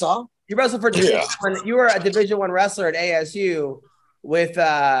in. That's all. You wrestled for you were a Division I wrestler at ASU with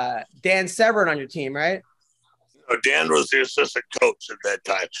Dan Severn on your team, right? No, Dan was the assistant coach at that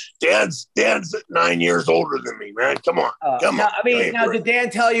time. Dan's 9 years older than me, man. Come on. Did Dan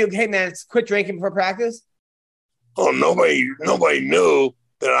tell you, hey man, quit drinking before practice? Oh, nobody knew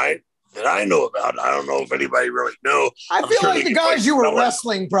that I know about. I don't know if anybody really knew. I feel like the guys you were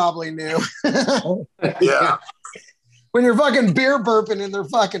wrestling probably knew. Yeah. When you're fucking beer burping in their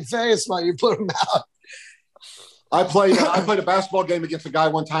fucking face while you put them out. I played a basketball game against a guy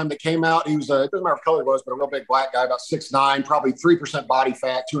one time that came out. He was it doesn't matter what color he was, but a real big black guy, about 6'9", probably 3% body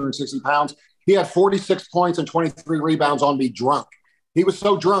fat, 260 pounds. He had 46 points and 23 rebounds on me drunk. He was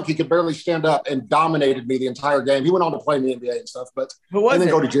so drunk he could barely stand up and dominated me the entire game. He went on to play in the NBA and stuff, and then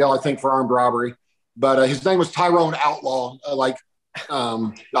go to jail, I think, for armed robbery. But his name was Tyrone Outlaw,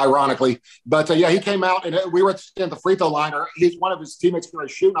 ironically. But he came out, and we were at the free throw line. One of his teammates was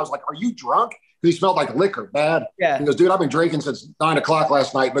shooting. I was like, "Are you drunk?" He smelled like liquor, bad. Yeah. He goes, "Dude, I've been drinking since 9 o'clock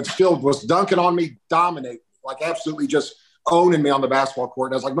last night, but still was dunking on me, dominating, like absolutely just owning me on the basketball court."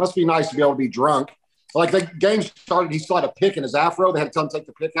 And I was like, "Must be nice to be able to be drunk." Like the game started, he still had a pick in his afro. They had to tell him to take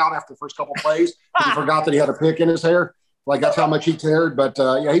the pick out after the first couple of plays. He forgot that he had a pick in his hair. Like that's how much he cared. But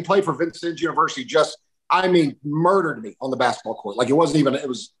he played for Vincennes University. Murdered me on the basketball court. Like it was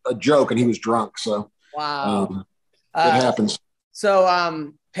a joke, and he was drunk. So wow, it happens. So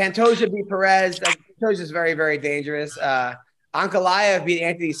Pantoja beat Perez. Pantoja is very, very dangerous. Ankalaev beat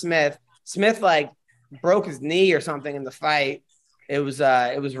Anthony Smith. Smith broke his knee or something in the fight. It was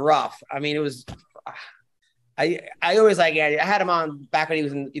rough. I mean, it was I always like Andy. I had him on back when he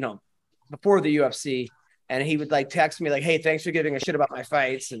was in, before the UFC, and he would like text me like, "Hey, thanks for giving a shit about my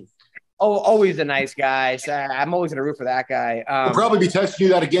fights." And always a nice guy. So I'm always gonna root for that guy. We'll probably be texting you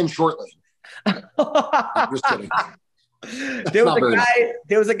that again shortly. I'm just kidding.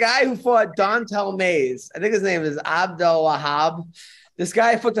 There was a guy who fought Dontel Mays. I think his name is Abdul Wahab. This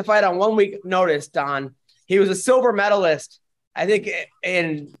guy fought the fight on 1 week notice, Don. He was a silver medalist, I think,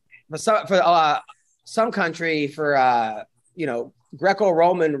 for some country for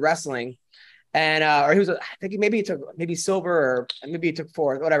Greco-Roman wrestling. And or he was, I think he took silver, or maybe he took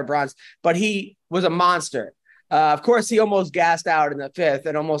fourth, whatever, bronze. But he was a monster. Of course, he almost gassed out in the fifth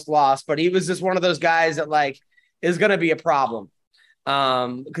and almost lost. But he was just one of those guys that like is going to be a problem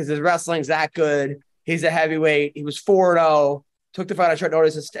because his wrestling's that good. He's a heavyweight. He was 4-0, took the fight on short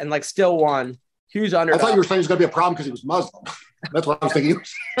notice and like still won. Huge underdog. I thought you were saying he was going to be a problem because he was Muslim. That's what I was thinking.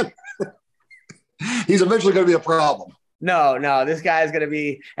 He's eventually going to be a problem. No, this guy is going to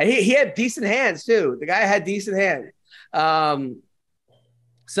be, and he had decent hands too. The guy had decent hands.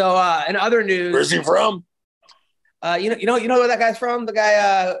 So in other news, where's he from? You know where that guy's from? The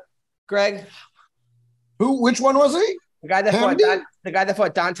guy, Greg. Who? Which one was he? The guy that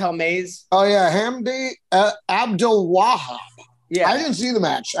fought Dontel Mays. Oh yeah, Hamdi Abdul Wahab. Yeah, I didn't see the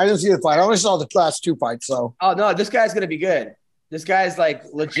match. I didn't see the fight. I only saw the last two fights. So. Oh no, this guy's going to be good. This guy's like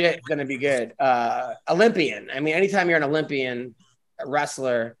legit going to be good. Olympian. I mean, anytime you're an Olympian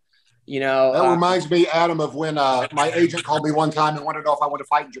wrestler, That reminds me, Adam, of when my agent called me one time and wanted to know if I wanted to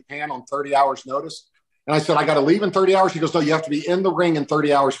fight in Japan on 30 hours notice. And I said, I got to leave in 30 hours. He goes, no, you have to be in the ring in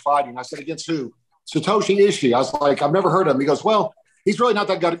 30 hours fighting. I said, against who? Satoshi Ishii. I was like, I've never heard of him. He goes, well, he's really not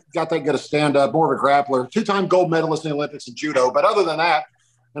that good a stand-up, more of a grappler, 2-time gold medalist in the Olympics in judo. But other than that,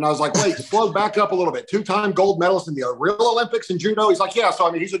 and I was like, wait, slow back up a little bit. 2-time gold medalist in the real Olympics in judo. He's like, yeah. So,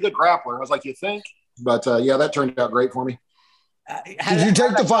 I mean, he's a good grappler. I was like, you think? But, yeah, that turned out great for me. Did you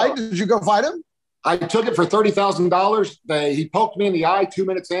take the fight? Did you go fight him? I took it for $30,000. He poked me in the eye 2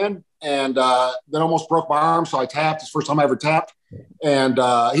 minutes in and then almost broke my arm. So I tapped. It's the first time I ever tapped. And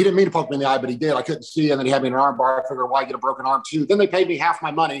he didn't mean to poke me in the eye, but he did. I couldn't see. And then he had me in an arm bar. I figured, why get a broken arm too? Then they paid me half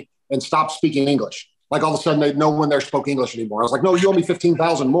my money and stopped speaking English. Like all of a sudden, no one there spoke English anymore. I was like, no, you owe me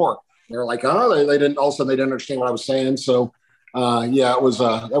 $15,000 more. They're like, oh, they didn't. All of a sudden, they didn't understand what I was saying. So, yeah, that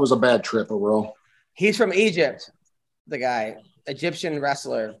was a bad trip overall. He's from Egypt, the guy, Egyptian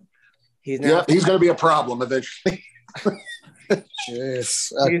wrestler. He's going to be a problem eventually.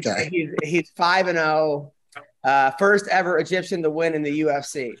 Jeez. Okay. He's 5-0, first ever Egyptian to win in the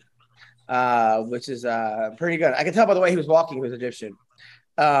UFC, which is pretty good. I can tell by the way he was walking, he was Egyptian.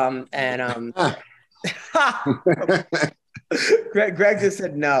 Greg just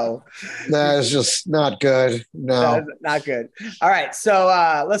said no. That is just not good. No, not good. All right,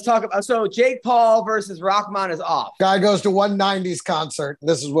 so let's talk about. So Jake Paul versus Rahman is off. Guy goes to 190s concert.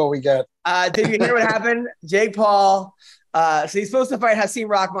 This is what we get. Did you hear what happened? Jake Paul. So he's supposed to fight Hasim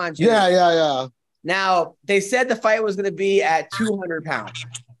Rahman Jr. Yeah. Now they said the fight was going to be at 200 pounds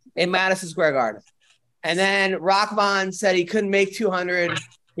in Madison Square Garden, and then Rahman said he couldn't make 200.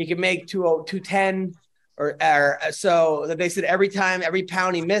 He could make 210. Or so they said every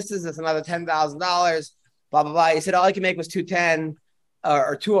pound he misses, it's another $10,000, blah, blah, blah. He said all he can make was 210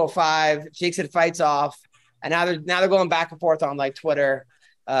 or 205. Jake said fights off. And now they're going back and forth on like Twitter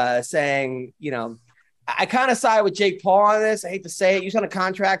saying, I kind of side with Jake Paul on this. I hate to say it. You signed a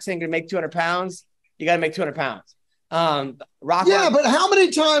contract saying you're going to make 200 pounds. You got to make 200 pounds. Yeah, but how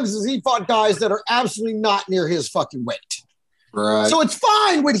many times has he fought guys that are absolutely not near his fucking weight? Right. So it's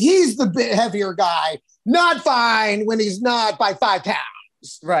fine when he's the bit heavier guy. Not fine when he's not by 5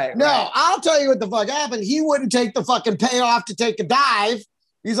 pounds. Right. No, right. I'll tell you what the fuck happened. He wouldn't take the fucking payoff to take a dive.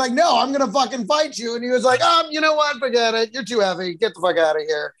 He's like, no, I'm going to fucking fight you. And he was like, you know what? Forget it. You're too heavy. Get the fuck out of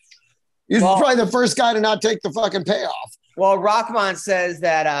here. He's probably the first guy to not take the fucking payoff. Well, Rahman says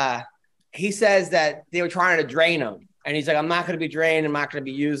that he says that they were trying to drain him. And he's like, I'm not going to be drained. I'm not going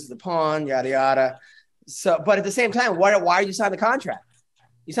to be used as a pawn, yada, yada. So, but at the same time, why did you sign the contract?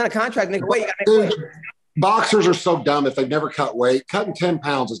 You sign a contract, make weight. Boxers are so dumb if they've never cut weight. Cutting 10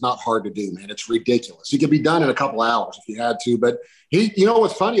 pounds is not hard to do, man. It's ridiculous. He could be done in a couple hours if he had to. But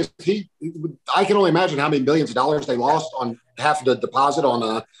what's funny is I can only imagine how many millions of dollars they lost on having to deposit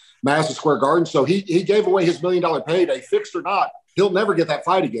on Madison Square Garden. So he gave away his $1 million payday, fixed or not. He'll never get that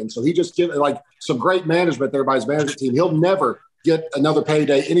fight again. So he just gave some great management there by his management team. He'll never get another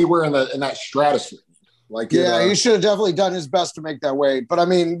payday anywhere in that stratosphere. He should have definitely done his best to make that weight. But I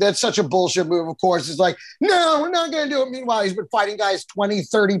mean, that's such a bullshit move. Of course, it's like, no, we're not going to do it. Meanwhile, he's been fighting guys 20,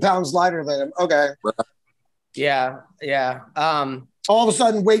 30 pounds lighter than him. Okay. Yeah. all of a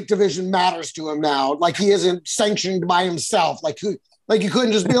sudden weight division matters to him now. Like he isn't sanctioned by himself. Like you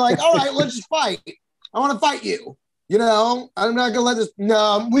couldn't just be like, all right, let's just fight. I want to fight you. You know, I'm not gonna let this.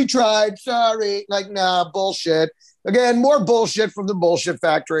 No, we tried. Sorry. Like, nah, bullshit. Again, more bullshit from the bullshit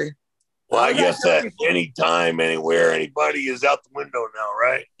factory. Well, I guess that anytime, anywhere, anybody is out the window now,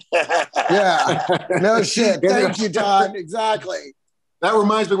 right? Yeah. No shit. Thank you, Don. Exactly. That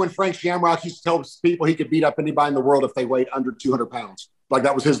reminds me when Frank Shamrock used to tell people he could beat up anybody in the world if they weighed under 200 pounds. Like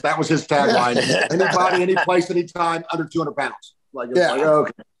that was his tagline. Anybody, any place, anytime, under 200 pounds. Like, it's like,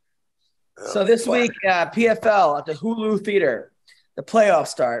 okay. So this week, PFL at the Hulu Theater, the playoffs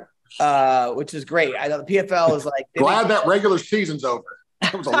start, which is great. I know the PFL is like glad that regular season's over.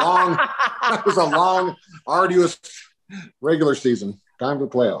 That was a long, arduous regular season. Time for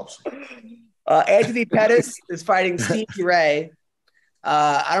playoffs. Anthony Pettis is fighting Stevie Ray.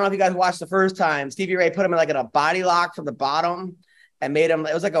 I don't know if you guys watched the first time. Stevie Ray put him in a body lock from the bottom and made him.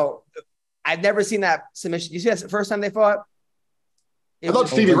 It was like I've never seen that submission. You see that the first time they fought? I thought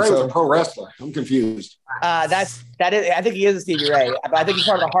Stevie Ray was a pro wrestler. I'm confused. That is. I think he is a Stevie Ray. I think he's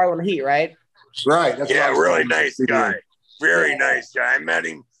part of the Harlem Heat, right? Right. That's really nice guy. Very nice guy. I met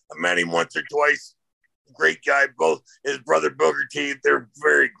him once or twice. Great guy. Both his brother Booker T. They're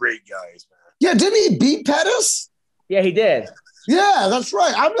very great guys, man. Yeah, didn't he beat Pettis? Yeah, he did. Yeah, that's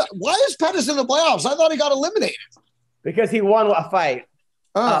right. Why is Pettis in the playoffs? I thought he got eliminated. Because he won a fight.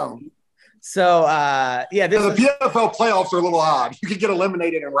 Oh. The PFL playoffs are a little odd. You could get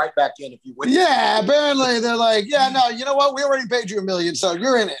eliminated and right back in if you win. Yeah, apparently they're like, yeah, no, you know what? We already paid you $1 million, so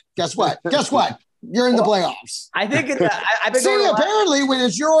you're in it. Guess what? You're in the playoffs. I think it's. Apparently, when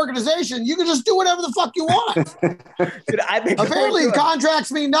it's your organization, you can just do whatever the fuck you want. Dude, apparently,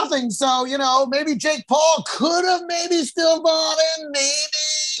 contracts mean nothing. So, maybe Jake Paul could have maybe still bought in,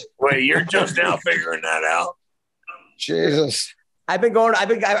 maybe. Wait, you're just now figuring that out? Jesus. I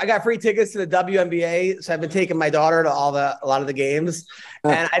got free tickets to the WNBA, so I've been taking my daughter to a lot of the games,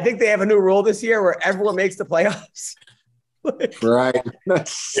 and I think they have a new rule this year where everyone makes the playoffs. Right.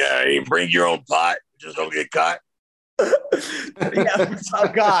 Yeah, you bring your own pot, just don't get caught. Yeah,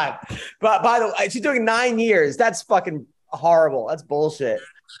 oh God. But by the way, she's doing 9 years. That's fucking horrible. That's bullshit.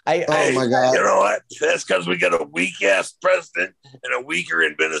 Oh my God. You know what? That's because we got a weak ass president and a weaker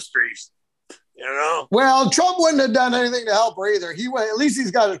administration. Well, Trump wouldn't have done anything to help her either. At least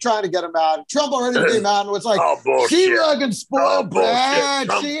he's got to try to get him out. Trump already came out and was like, she fucking spoiled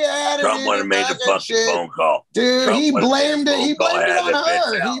brat. She had it. Trump would have made the fucking phone call. Dude, Trump he blamed it. He blamed it on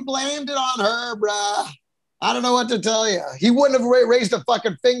her. He blamed it on her, bruh. I don't know what to tell you. He wouldn't have raised a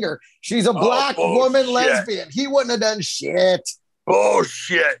fucking finger. She's a black woman lesbian. He wouldn't have done shit.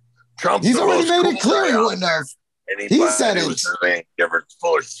 Bullshit. Trump's He's already made it clear he wouldn't have. He said it. They're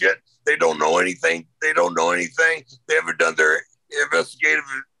full of shit. They don't know anything. They haven't done their investigative,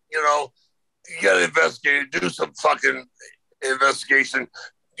 you got to investigate, do some fucking investigation,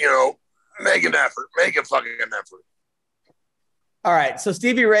 make an effort, make a fucking effort. All right. So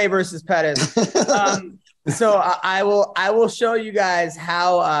Stevie Ray versus Pettis. So I will show you guys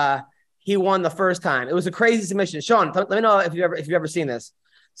how he won the first time. It was a crazy submission. Sean, let me know if you've ever seen this.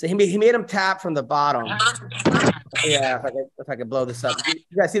 So he made him tap from the bottom. Yeah, if I could blow this up.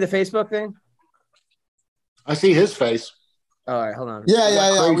 You guys see the Facebook thing? I see his face. All right, hold on.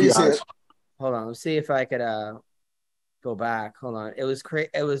 Yeah. We see it. Hold on. Let's see if I could go back. Hold on. It was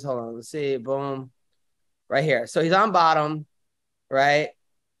hold on. Let's see. Boom. Right here. So he's on bottom, right?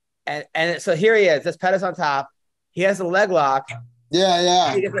 And so here he is. That's Pettis on top. He has a leg lock.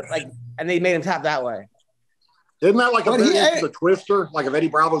 Yeah. And they made him tap that way. Isn't that like a twister? Like of Eddie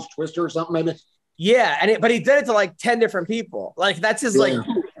Bravo's twister or something, maybe? Yeah, but he did it to 10 different people. That's his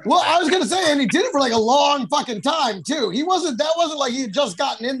Well, I was gonna say, and he did it for a long fucking time too. That wasn't like he had just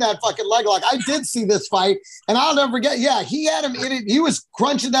gotten in that fucking leg lock. I did see this fight, and I'll never forget. Yeah, he had him in it. He was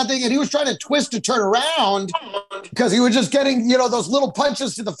crunching that thing, and he was trying to twist to turn around because he was just getting those little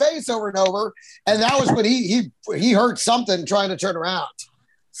punches to the face over and over. And that was when he hurt something trying to turn around.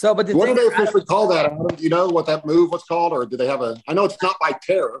 So, but what do they officially call that? Do you know what that move was called, or do they have I know it's not by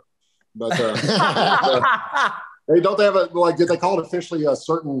terror, but don't they have did they call it officially a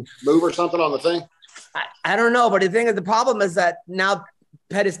certain move or something on the thing? I don't know, but the problem is that now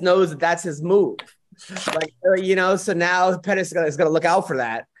Pettis knows that that's his move. So now Pettis is going to look out for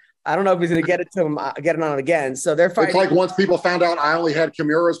that. I don't know if he's going to get it to him, get it on again. So they're fighting. It's like once people found out I only had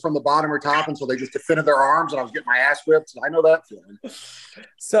Kimuras from the bottom or top, and so they just defended their arms, and I was getting my ass whipped. I know that feeling.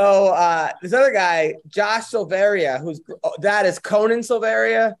 So this other guy, Josh Silveria, whose dad is Conan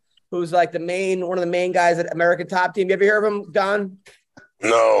Silveria, who's one of the main guys at American Top Team. You ever hear of him, Don?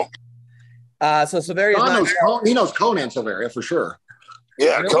 No. So Silveria he knows Conan Silveria for sure.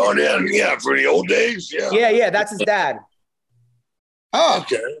 Yeah, Conan. Yeah, for the old days. Yeah. Yeah. That's his dad. Oh,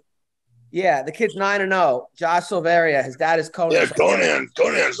 okay. Yeah, the kid's 9-0. Josh Silveria. His dad is Conan. Yeah,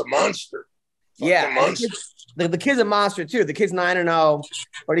 Conan's a monster. Yeah, monster. The kid's a monster too. The kid's 9-0,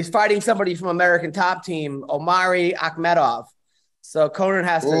 but he's fighting somebody from American Top Team, Omari Akhmedov. So Conan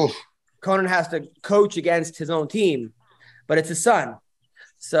has to coach against his own team, but it's his son.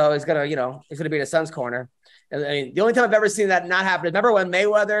 So he's gonna be in his son's corner. And I mean, the only time I've ever seen that not happen. Remember when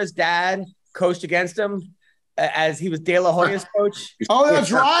Mayweather's dad coached against him as he was De La Hoya's coach? Oh,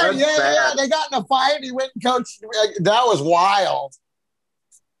 that's right. Yeah. They got in a fight. He went and coached. That was wild.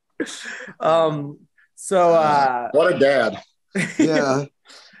 What a dad. Yeah.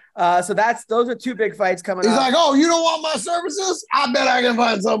 So those are two big fights coming up. He's like, oh, you don't want my services? I bet I can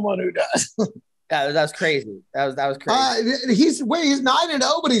find someone who does. Yeah, that was crazy. That was crazy. He's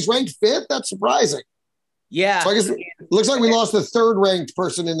 9-0, but he's ranked 5th. That's surprising. Yeah. So I guess it looks like we lost the 3rd ranked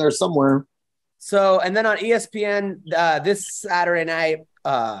person in there somewhere. So, and then on ESPN this Saturday night,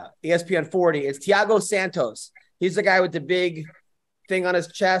 ESPN 40, it's Thiago Santos. He's the guy with the big thing on his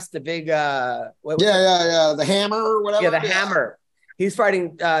chest, the big the hammer or whatever. Yeah, the hammer. He's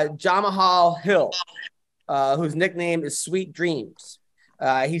fighting Jamahal Hill, whose nickname is Sweet Dreams.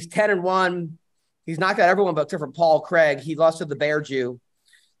 He's 10-1. He's knocked out everyone but except for Paul Craig. He lost to the Bear Jew.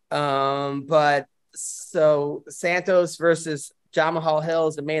 But so Santos versus Jamahal Hill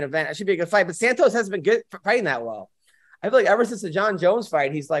is the main event. It should be a good fight, but Santos hasn't been good for fighting that well. I feel like ever since the John Jones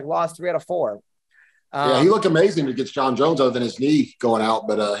fight, he's like lost 3 out of 4. He looked amazing against John Jones other than his knee going out,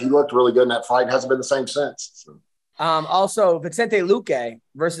 but he looked really good in that fight. Hasn't been the same since. So. Also, Vicente Luque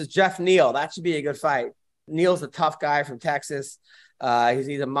versus Jeff Neal. That should be a good fight. Neal's a tough guy from Texas.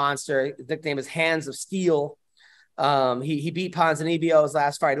 He's a monster. His nickname is Hands of Steel. He beat Ponzinibbio's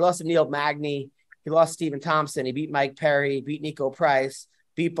last fight. He lost to Neil Magny. He lost to Stephen Thompson. He beat Mike Perry, beat Nico Price,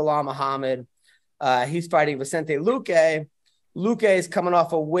 beat Bilal Muhammad. He's fighting Vicente Luque. Luque is coming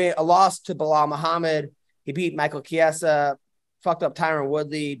off a loss to Bilal Muhammad. He beat Michael Chiesa, fucked up Tyron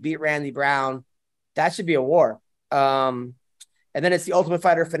Woodley, beat Randy Brown. That should be a war. And then it's the Ultimate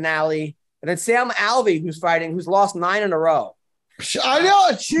Fighter finale. And then Sam Alvey, who's lost 9 in a row. I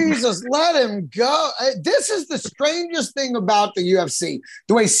know, Jesus, let him go. This is the strangest thing about the UFC.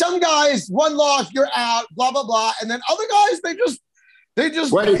 The way some guys, one loss, you're out, blah, blah, blah. And then other guys, they just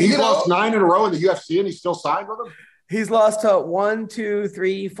Wait, he's lost 9 in a row in the UFC and he's still signed with them? He's lost to 1, 2,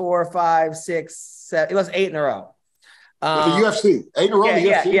 3, 4, 5, 6, 7. He lost 8 in a row. With the UFC. 8 in a row in the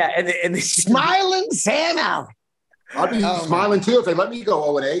UFC? Yeah. And Smiling Sam Alvey. I'd be smiling too if they let me go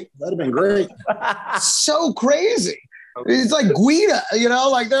 0-8. That'd have been great. So crazy. It's like Guida, they're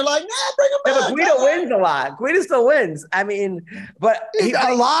like, nah, bring him back. But Guida wins a lot. Guida still wins. I mean, but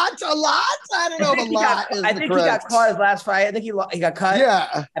a lot. I don't know if a lot. I think he got caught his last fight. I think he got cut.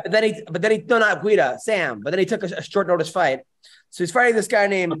 Yeah. But then he no, not Guida, Sam. But then he took a short notice fight. So he's fighting this guy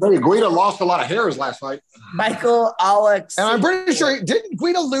named Guida lost a lot of hair his last fight. Michael Alex. And I'm pretty sure didn't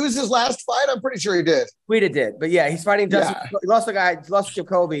Guida lose his last fight? I'm pretty sure he did. Guida did. But yeah, he's fighting Justin. Yeah. He lost to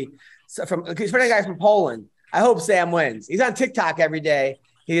Jacoby. He's fighting a guy from Poland. I hope Sam wins. He's on TikTok every day.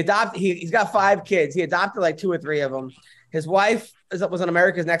 He's got 5 kids. He adopted like 2 or 3 of them. His wife was on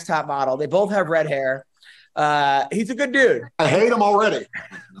America's Next Top Model. They both have red hair. He's a good dude. I hate him already.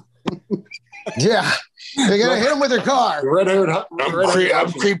 Yeah. They're going to hit him with their car.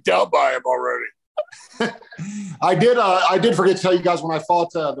 I'm creeped out by him already. I did forget to tell you guys when I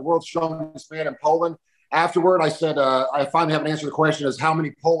fought the world's strongest man in Poland. Afterward, I said, I finally have an answer to the question is how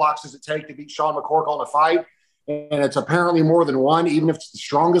many Polacks does it take to beat Sean McCorkle in a fight? And it's apparently more than one, even if it's the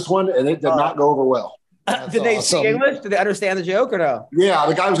strongest one, and it did not go over well. Did they speak English? Did they understand the joke or no? Yeah,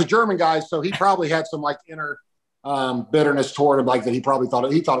 the guy was a German guy, so he probably had some like inner bitterness toward him, like that he probably thought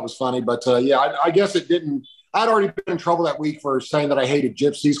it was funny. But I guess it didn't. I'd already been in trouble that week for saying that I hated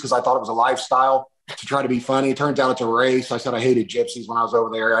gypsies because I thought it was a lifestyle to try to be funny. It turns out it's a race. I said I hated gypsies when I was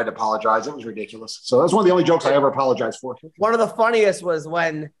over there. I had to apologize. It was ridiculous. So that's one of the only jokes I ever apologized for. One of the funniest was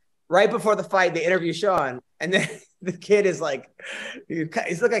when right before the fight, they interview Sean, and then the kid is like, he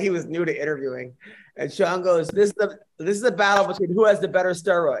looked like he was new to interviewing. And Sean goes, this is a battle between who has the better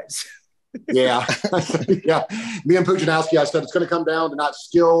steroids. Yeah. Yeah. Me and Pujanowski, I said, it's going to come down to not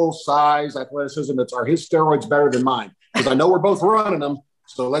skill, size, athleticism. Are his steroids better than mine? Because I know we're both running them.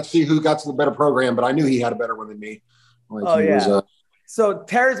 So let's see who got to the better program. But I knew he had a better one than me. So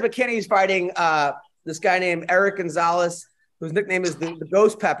Terrence McKinney is fighting this guy named Eric Gonzalez, whose nickname is the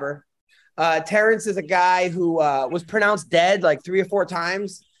Ghost Pepper. Terrence is a guy who was pronounced dead like 3 or 4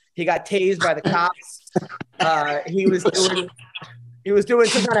 times. He got tased by the cops. He was doing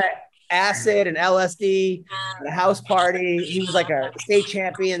some kind of acid and LSD at a house party. He was like a state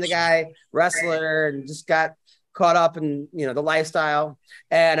champion, the guy, wrestler, and just got caught up in, the lifestyle.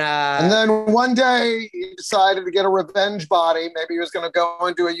 And then one day he decided to get a revenge body. Maybe he was going to go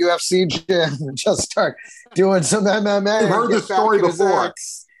into a UFC gym and just start doing some MMA. I've heard this story before.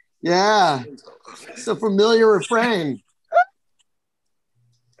 Yeah. It's a familiar refrain.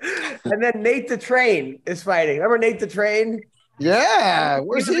 And then Nate the Train is fighting. Remember Nate the Train? Yeah.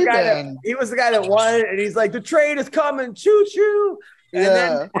 Where's he been? He was the guy that won, and he's like, the train is coming, choo choo.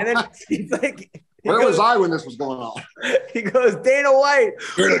 And then he's like, where was I when this was going on? He goes, Dana White.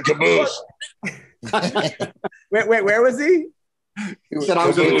 You're the caboose. Wait, where was he? He said I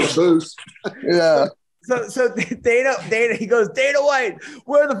was in the caboose. Yeah. So Dana, he goes, Dana White,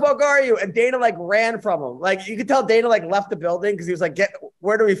 where the fuck are you? And Dana like ran from him. Like you could tell Dana like left the building because he was like,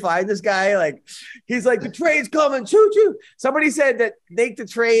 where do we find this guy? Like he's like, the train's coming, choo choo. Somebody said that Nate the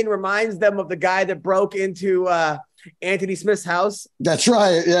Train reminds them of the guy that broke into Anthony Smith's house. That's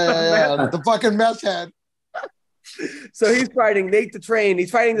right. Yeah. The fucking meth head. So he's fighting Nate the Train. He's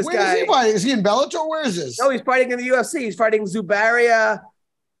fighting this guy. Is he fighting? Is he in Bellator? Where is this? No, he's fighting in the UFC. He's fighting Zubaria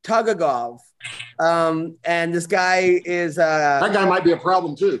Tugagov. And this guy is that guy might be a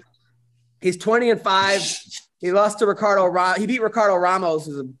problem too. He's 20-5. He lost to Ricardo. He beat Ricardo Ramos,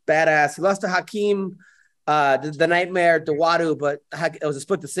 who's a badass. He lost to Hakeem, the Nightmare Dawadu, but it was a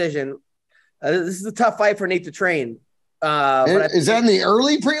split decision. This is a tough fight for Nate the Train. Is that in the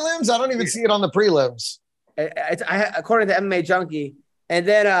early prelims? I don't even see it on the prelims. According to MMA Junkie. And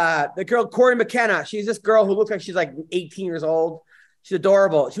then the girl, Corey McKenna, she's this girl who looks like she's like 18 years old. She's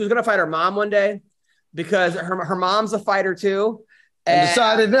adorable. She was going to fight her mom one day because her mom's a fighter too. And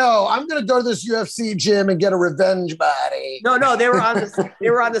decided, no, I'm going to go to this UFC gym and get a revenge body. No, they were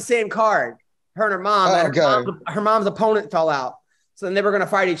on the same card. Her and her mom. Oh, and her mom's opponent fell out. So then they were going to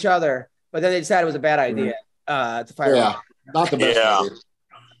fight each other. But then they decided it was a bad idea to fight. Yeah, not the best idea.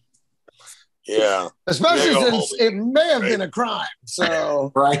 Yeah. Especially since it may have been a crime.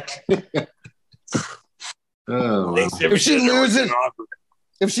 So right. Oh, wow. If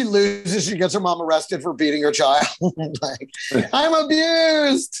she loses, she gets her mom arrested for beating her child. Like, I'm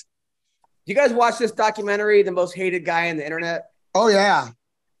abused. Do you guys watch this documentary, The Most Hated Guy on the Internet? Oh, yeah.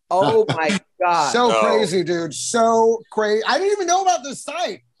 Oh, my God. So crazy, dude. So crazy. I didn't even know about this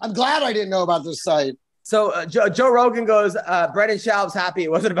site. I'm glad I didn't know about this site. So Joe Rogan goes, Brendan Schaub's happy.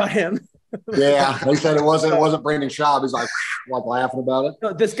 It wasn't about him. Yeah, they said it wasn't Brendan Schaub. He's like laughing about it.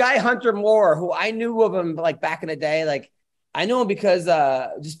 No, this guy Hunter Moore, who I knew of him like back in the day, like I knew him because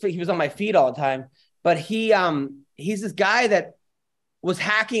he was on my feed all the time. But he's this guy that was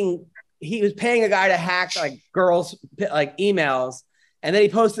hacking. He was paying a guy to hack like girls' like emails, and then he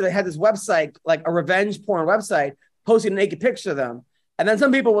had this website, like a revenge porn website, posting a naked picture of them. And then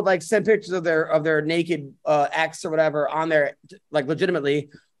some people would like send pictures of their naked ex or whatever on there, like legitimately.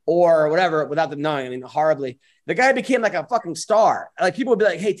 Or whatever, without them knowing. I mean, horribly. The guy became like a fucking star. Like people would be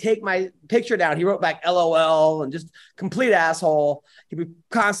like, "Hey, take my picture down." He wrote back LOL and just complete asshole. He would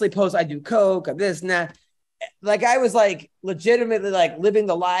constantly post, "I do coke," and this and that. Like I was like legitimately like living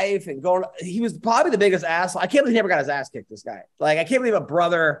the life and going. He was probably the biggest asshole. I can't believe he never got his ass kicked. This guy. Like I can't believe a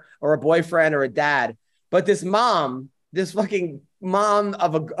brother or a boyfriend or a dad. But this fucking mom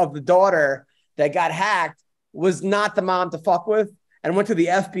of the daughter that got hacked was not the mom to fuck with. And went to the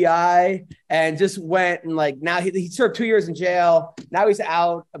FBI and just went and like now he served 2 years in jail. Now he's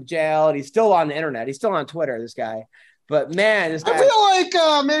out of jail and he's still on the internet. He's still on Twitter, this guy. But man, this guy. I feel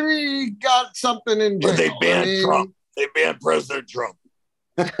like maybe he got something in jail. But they banned Trump. They banned President Trump.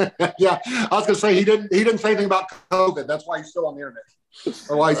 Yeah, I was gonna say he didn't say anything about COVID. That's why he's still on the internet.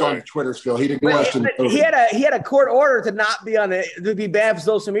 Or why he's on Twitter still. He didn't question. He had a court order to not be to be banned from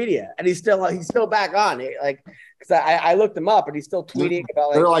social media, and he's still back on. Because I looked him up and he's still tweeting about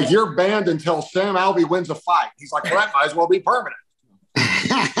like. They're like, you're banned until Sam Alvey wins a fight. He's like, well, that might as well be permanent.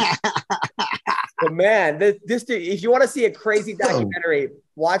 But man, this if you want to see a crazy documentary,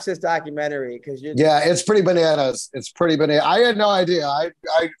 watch this documentary because it's pretty bananas. It's pretty bananas. I had no idea. I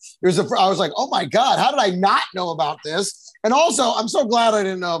was like, oh my God, how did I not know about this? And also, I'm so glad I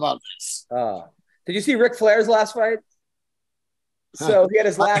didn't know about this. Did you see Ric Flair's last fight? So he had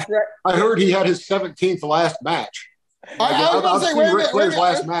his last. I heard he had his 17th last match. I've seen Ric Flair's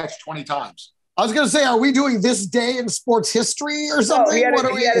last match 20 times. I was going to say, are we doing this day in sports history or something?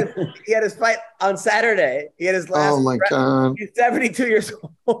 He had his fight on Saturday. He had his last. Oh my God! He's 72 years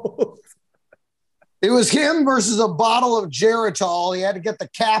old. It was him versus a bottle of Geritol. He had to get the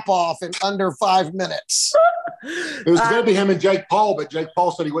cap off in under 5 minutes. It was going to be him and Jake Paul, but Jake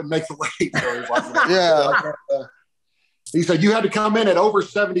Paul said he wouldn't make the weight. So he was like, yeah. He said, you had to come in at over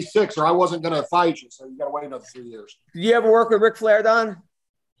 76 or I wasn't going to fight you. So you got to wait another 3 years. Did you ever work with Ric Flair, Don?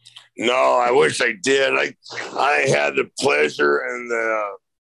 No, I wish I did. I had the pleasure and the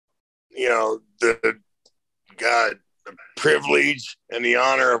privilege and the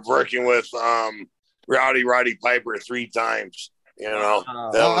honor of working with Roddy Piper 3 times.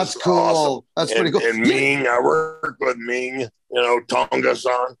 That's cool. Awesome. That's pretty cool. And Ming, I worked with Ming,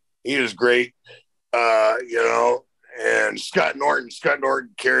 Tonga-san. He was great. And Scott Norton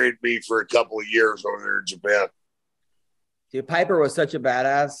carried me for a couple of years over there in Japan. Dude, Piper was such a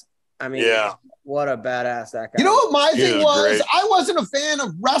badass. I mean, yeah. What a badass that guy. You know what my thing was? Great. I wasn't a fan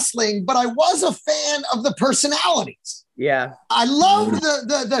of wrestling, but I was a fan of the personalities. Yeah. I loved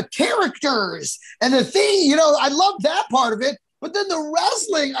the characters and the thing, I loved that part of it. But then the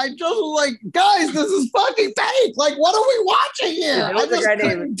wrestling, I just was like, guys, this is fucking fake. Like, what are we watching here? I just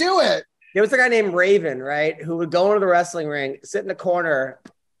couldn't do it. There was a guy named Raven, right, who would go into the wrestling ring, sit in the corner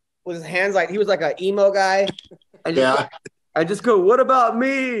with his hands like he was like an emo guy. I just go, what about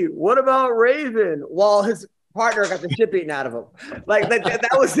me? What about Raven? While his partner got the shit beaten out of him. Like that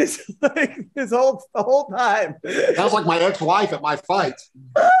was the whole time. Sounds like my ex-wife at my fight.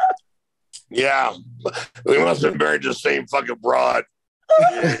 Yeah. We must have married the same fucking broad.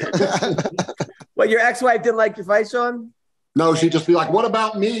 What, your ex-wife didn't like your fight, Sean? No, she'd just be like, what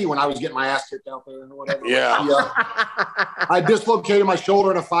about me when I was getting my ass kicked out there or whatever. Yeah. I dislocated my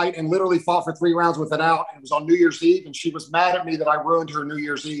shoulder in a fight and literally fought for 3 rounds with it out. It was on New Year's Eve, and she was mad at me that I ruined her New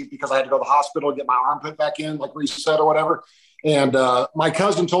Year's Eve because I had to go to the hospital and get my arm put back in, like reset or whatever. And my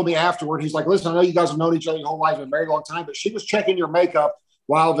cousin told me afterward, he's like, listen, I know you guys have known each other your whole life, been married a long time, but she was checking your makeup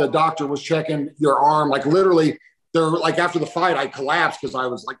while the doctor was checking your arm. Like literally, they're like after the fight, I collapsed because I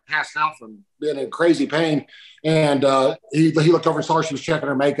was like passed out from being in crazy pain. And he looked over and saw her. She was checking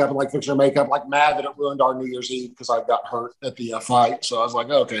her makeup and like fixing her makeup, like mad that it ruined our New Year's Eve because I got hurt at the fight. So I was like,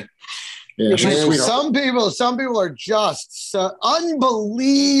 okay. Yeah, some people are just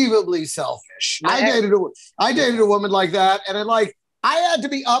unbelievably selfish. I dated a woman like that, and I had to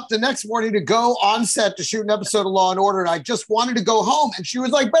be up the next morning to go on set to shoot an episode of Law and Order, and I just wanted to go home. And she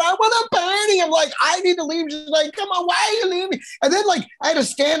was like, but I want a party. I'm like, I need to leave. She's like, come on, why are you leaving? And then I had to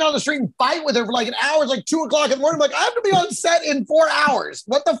stand on the street and fight with her for an hour. It's like 2:00 in the morning. I'm like, I have to be on set in 4 hours.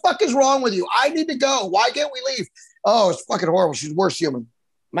 What the fuck is wrong with you? I need to go. Why can't we leave? Oh, it's fucking horrible. She's the worst human.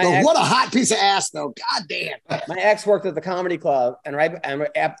 What a hot piece of ass, though. God damn. My ex worked at the comedy club, and right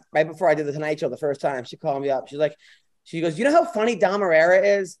before I did the Tonight Show the first time, she called me up. She goes, you know how funny Dom Herrera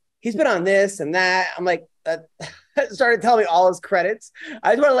is? He's been on this and that. I'm like, started telling me all his credits.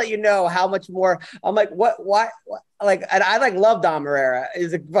 I just want to let you know how much more. I'm like, what? Like, and I love Dom Herrera.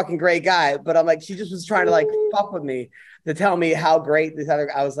 He's a fucking great guy. But I'm like, she just was trying to fuck with me to tell me how great this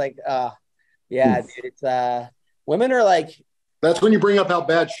other. I was like, yeah, dude, it's women are like. That's when you bring up how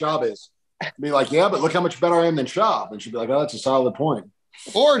bad Shab is. Be like, yeah, but look how much better I am than Shab. And she'd be like, oh, that's a solid point.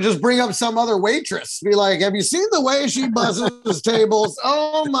 Or just bring up some other waitress. Be like, have you seen the way she buzzes tables?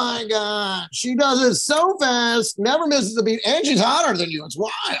 Oh my God. She does it so fast, never misses a beat, and she's hotter than you. It's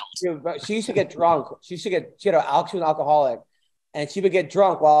wild. She used to get drunk. She was an alcoholic, and she would get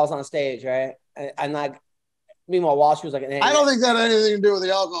drunk while I was on stage, right? And meanwhile, while she was like, I don't think that had anything to do with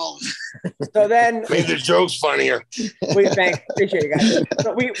the alcohol. So then made the jokes funnier. Thanks, appreciate you guys.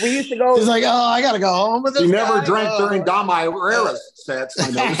 So we used to go. He's like, oh, I gotta go home with this. He never drank during Dom Herrera's sets.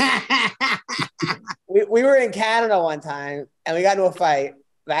 I know. we were in Canada one time, and we got into a fight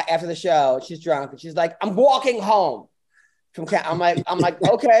after the show. She's drunk, and she's like, "I'm walking home from Canada." I'm like,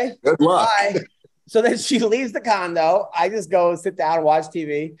 okay, good luck. Bye. So then she leaves the condo. I just go sit down and watch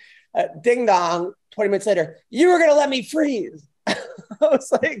TV. Ding dong. 20 minutes later, you were gonna let me freeze. I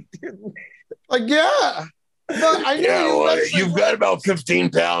was like, dude. Like, yeah. But I know you've got about 15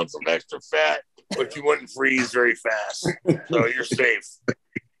 pounds of extra fat, but you wouldn't freeze very fast. So you're safe.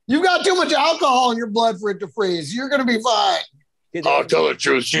 You've got too much alcohol in your blood for it to freeze. You're gonna be fine. Dude, I'll tell the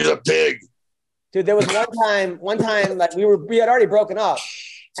truth. She's a pig. Dude, there was one time like we had already broken up,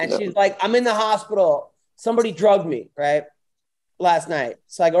 and she's like, I'm in the hospital. Somebody drugged me, right? Last night.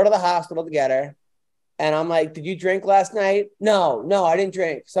 So I go to the hospital to get her. And I'm like, did you drink last night? No, I didn't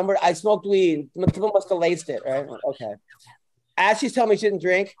drink. I smoked weed. Someone must have laced it, right? Okay. As she's telling me she didn't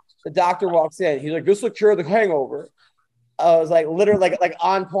drink, the doctor walks in. He's like, this will cure the hangover. I was like, literally like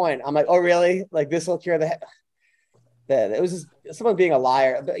on point. I'm like, oh, really? Like this will cure the it was just someone being a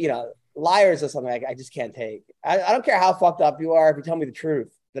liar. But, liars is something I just can't take. I don't care how fucked up you are. If you tell me the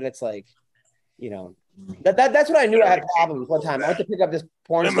truth, then it's like, that's what I knew I had problems one time. I went to pick up this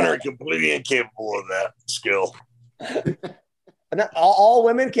porn Women are completely incapable of that skill. All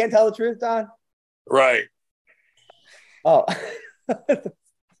women can't tell the truth, Don? Right. Oh,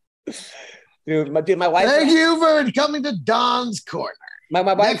 dude, my wife. Thank you for coming to Don's Corner. My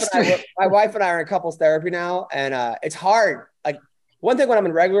wife and I are in couples therapy now, and it's hard. Like one thing when I'm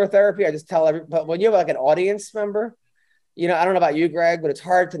in regular therapy, I just tell everybody. But when you have like an audience member, I don't know about you, Greg, but it's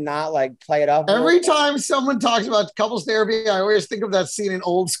hard to not like play it up. Every time someone talks about couples therapy, I always think of that scene in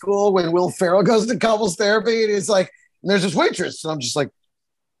Old School when Will Ferrell goes to couples therapy, and it's like, and there's this waitress, and I'm just like,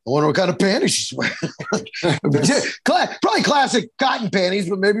 I wonder what kind of panties she's wearing. Probably classic cotton panties,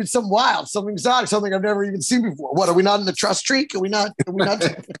 but maybe it's something wild, something exotic, something I've never even seen before. What, are we not in the trust tree? Are we not?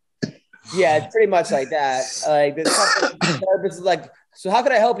 Yeah, it's pretty much like that. Like the therapist is like, so how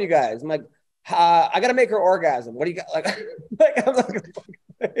can I help you guys? I'm like, I got to make her orgasm. What do you got? I'm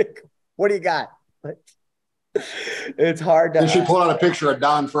like, what do you got? It's hard to. And she pulled out a picture of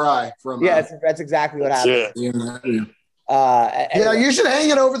Don Frye from. Yeah, that's exactly what happened. Yeah. Yeah, you should hang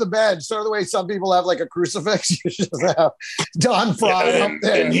it over the bed. Sort of the way some people have like a crucifix. You should have Don Frye up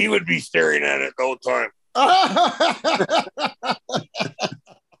there. And he would be staring at it the whole time.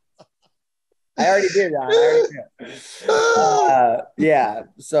 I already did that. Yeah.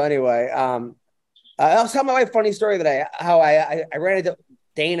 So anyway, I was telling my wife a funny story today. How I ran into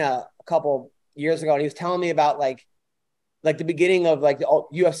Dana a couple years ago, and he was telling me about like the beginning of like the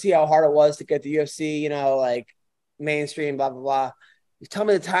UFC, how hard it was to get the UFC. Like mainstream, blah blah blah. He was telling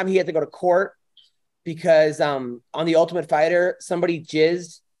me the time he had to go to court because on the Ultimate Fighter, somebody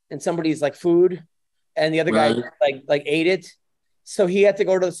jizzed in somebody's like food, and the other guy like ate it. So he had to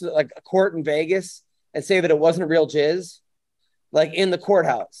go to like a court in Vegas and say that it wasn't real jizz, like in the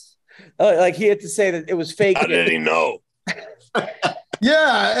courthourse. Like he had to say that it was fake. How did he know?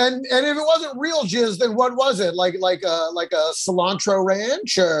 Yeah, and if it wasn't real jizz, then what was it? Like a cilantro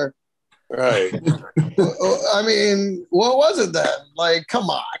ranch or? Right. I mean, what was it then? Like, come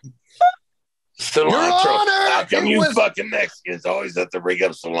on. Cilantro. How come you fucking Mexicans always have to bring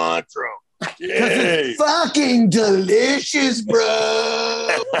up cilantro? It's fucking delicious, bro.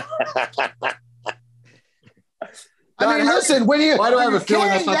 I mean, listen, when you... Why do I have a feeling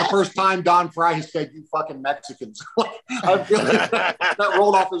that's not the first time Don Frye has said, you fucking Mexicans? I feel like that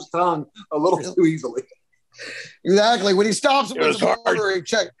rolled off his tongue a little too easily. Exactly. When he stops him with the border, he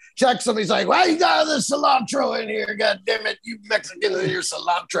checks him. He's like, why you got this cilantro in here? God damn it, you Mexicans and your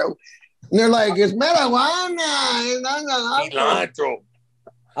cilantro. And they're like, it's marijuana. Cilantro.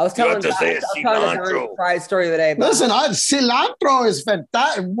 I was telling a Frye story today. Listen, cilantro is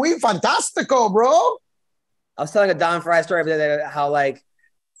muy fantastico, bro. I was telling a Don Frye story today how like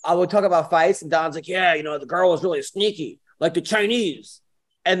I would talk about fights, and Don's like, yeah, the girl was really sneaky, like the Chinese.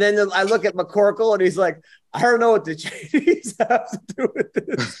 And then I look at McCorkle, and he's like, I don't know what the Chinese have to do with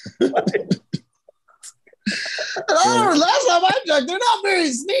this. Last time I checked, they're not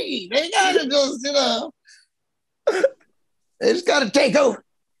very sneaky. They gotta just, they just gotta take over.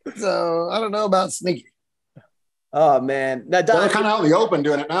 So I don't know about sneaky. Oh man, now, Don, they're kind of out in the open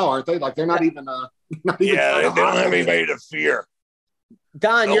doing it now, aren't they? Like they're not even. They don't have anybody to fear.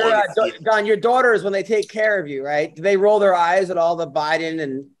 Don, your daughters, when they take care of you, right? Do they roll their eyes at all the Biden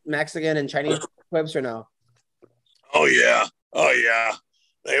and Mexican and Chinese quips or no? Oh yeah.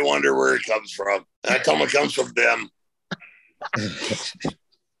 They wonder where it comes from. I tell them it comes from them.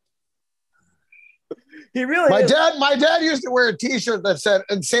 He really. My dad used to wear a T-shirt that said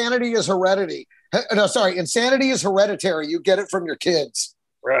 "Insanity is heredity." No, sorry, insanity is hereditary. You get it from your kids.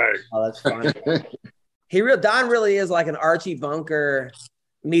 Right. Oh, that's fun. Don really is like an Archie Bunker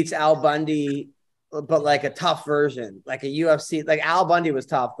meets Al Bundy, but like a tough version, like a UFC. Like Al Bundy was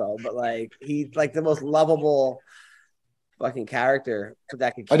tough though, but like he's like the most lovable fucking character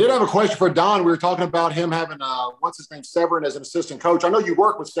that could. I did have a question for Don. We were talking about him having what's his name, Severin, as an assistant coach. I know you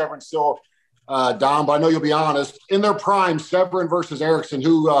work with Severin still, Don, but I know you'll be honest. In their prime, Severin versus Erickson,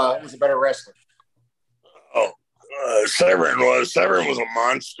 who was a better wrestler? Oh, Severin was a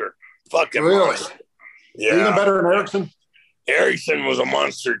monster. Fucking really? Monster. Yeah. Even better than Erickson? Erickson was a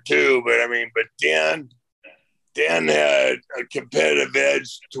monster too, but Dan had a competitive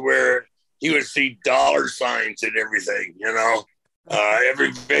edge to where he would see dollar signs and everything,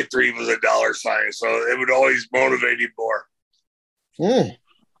 every victory was a dollar sign. So it would always motivate him more.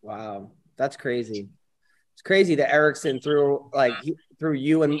 Wow. That's crazy. It's crazy that Erickson threw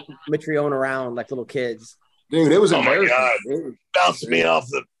you and Mitrione around like little kids. Dude, it was embarrassing. Oh my God. Bounced me off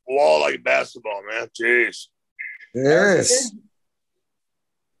the wall like basketball, man. Jeez. Yes.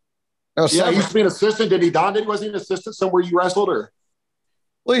 Oh, yeah, he used to be an assistant. Did he, Don? Was he an assistant somewhere you wrestled, or?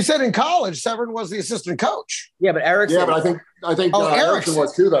 Well, he said in college, Severin was the assistant coach. Yeah, but Erickson. Yeah, but I think Erickson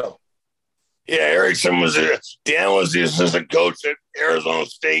was too, though. Yeah, Dan was the assistant coach at Arizona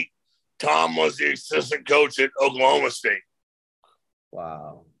State. Tom was the assistant coach at Oklahoma State.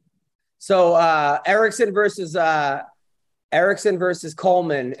 Wow. So Erickson versus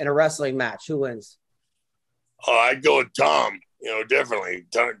Coleman in a wrestling match. Who wins? Oh, I'd go with Tom. Definitely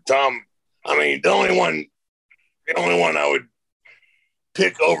Tom. I mean, the only one I would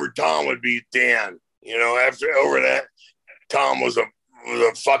pick over Tom would be Dan. Over that, Tom was a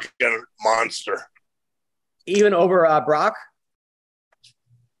fucking monster. Even over Brock?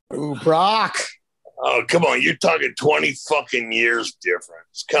 Ooh, Brock. Oh, come on. You're talking 20 fucking years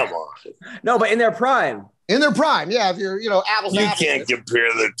difference. Come on. No, but in their prime. In their prime, yeah. If you're, apples to apples. You can't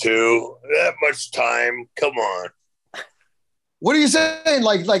compare the two. That much time. Come on. What are you saying?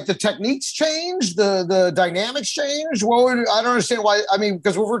 Like the techniques change, the dynamics change? I don't understand why. I mean,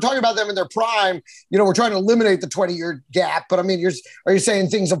 because if we're talking about them in their prime, we're trying to eliminate the 20-year gap. But I mean, are you saying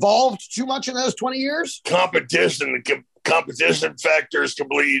things evolved too much in those 20 years? Competition factor is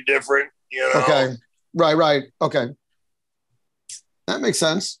completely different. Okay. Right. Okay. That makes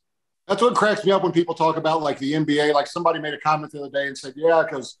sense. That's what cracks me up when people talk about like the NBA. Like somebody made a comment the other day and said, yeah,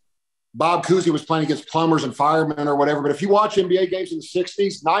 because Bob Cousy was playing against plumbers and firemen or whatever. But if you watch NBA games in the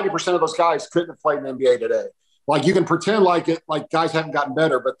 60s, 90% of those guys couldn't have played in the NBA today. Like you can pretend like guys haven't gotten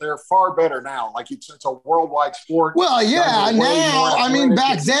better, but they're far better now. Like it's a worldwide sport. Well, yeah. Now, I mean,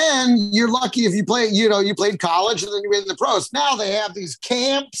 back then you're lucky if you played, you played college and then you went in the pros. Now they have these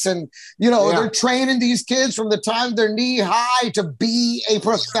camps and, they're training these kids from the time they're knee high to be a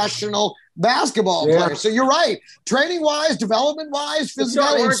professional basketball player. So you're right. Training wise, development wise,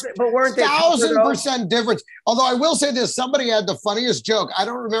 physicality, but weren't they 1,000% difference. Although I will say this, somebody had the funniest joke. I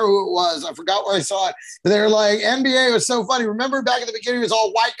don't remember who it was. I forgot where I saw it. But they were like, NBA was so funny. Remember back at the beginning, it was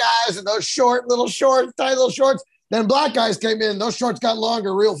all white guys and those tiny little shorts. Then black guys came in. Those shorts got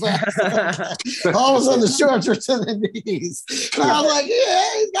longer real fast. All of a sudden, the shorts are to the knees. And I'm like, yeah,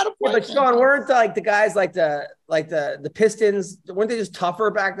 he's got a point. Yeah, but Sean, weren't like the guys like the Pistons? Weren't they just tougher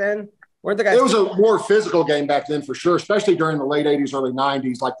back then? Weren't the guys? It was a more physical game back then for sure, especially during the late 80s, early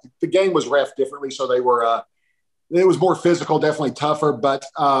 90s. Like the game was ref differently, so they were. It was more physical, definitely tougher. But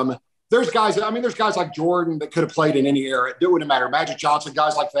there's guys like Jordan that could have played in any era. It wouldn't matter. Magic Johnson,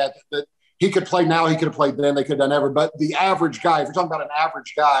 guys like that he could play now, he could have played then, they could have done ever. But the average guy, if you're talking about an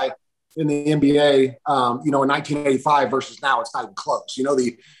average guy in the NBA, in 1985 versus now, it's not even close.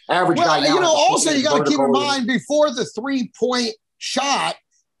 The average guy now. Also you got to keep in mind before the 3-point shot,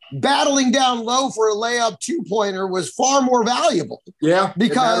 battling down low for a layup 2-pointer was far more valuable. Yeah.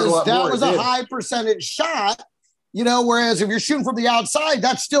 Because that was a high percentage shot, whereas if you're shooting from the outside,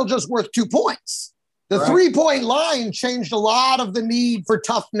 that's still just worth 2 points. The 3-point line changed a lot of the need for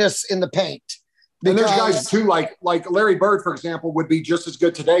toughness in the paint. And there's guys too, like Larry Bird, for example, would be just as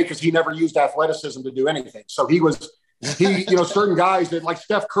good today because he never used athleticism to do anything. So certain guys that like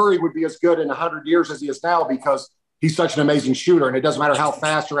Steph Curry would be as good in 100 years as he is now because he's such an amazing shooter, and it doesn't matter how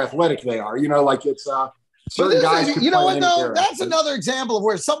fast or athletic they are. It's certain guys. That's another example of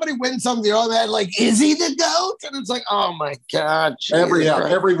where somebody wins something. They're all that like, is he the GOAT? And it's like, oh my God.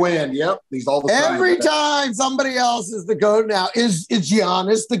 Every win. Yep. He's all the time. Every time somebody else is the GOAT now. Is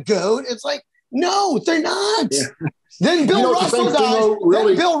Giannis the GOAT? It's like, no, they're not. Yeah. Then Bill Russell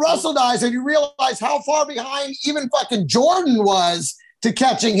dies. Bill Russell dies, and you realize how far behind even fucking Jordan was to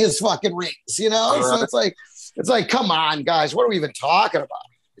catching his fucking rings. So it's like, come on, guys, what are we even talking about?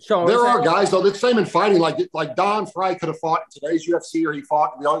 So there are guys though. The same in fighting, like Don Frye could have fought in today's UFC, or he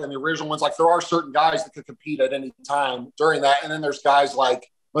fought in the original ones. Like there are certain guys that could compete at any time during that, and then there's guys like,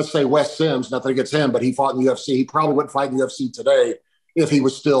 let's say Wes Sims. Nothing against him, but he fought in the UFC. He probably wouldn't fight in the UFC today if he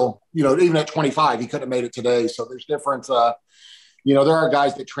was still, even at 25, he couldn't have made it today. So there's different. There are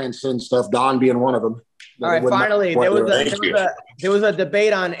guys that transcend stuff. Don being one of them. All right, finally, there was a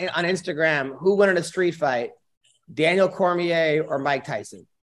debate on Instagram who won in a street fight, Daniel Cormier or Mike Tyson.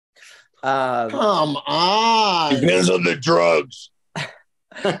 Come on. Depends on the drugs.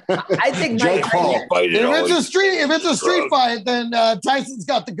 I think if it's a street fight, then Tyson's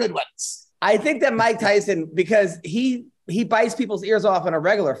got the good ones. I think that Mike Tyson, because he bites people's ears off in a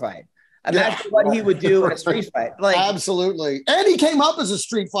regular fight. Imagine what he would do in a street fight. Absolutely. And he came up as a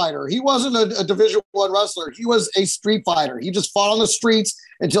street fighter. He wasn't a Division I wrestler. He was a street fighter. He just fought on the streets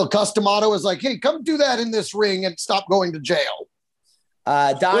until Cus D'Amato was like, hey, come do that in this ring and stop going to jail.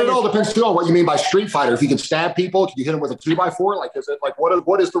 It all depends too on what you mean by street fighter. If you can stab people, can you hit them with a 2x4? Like, is it like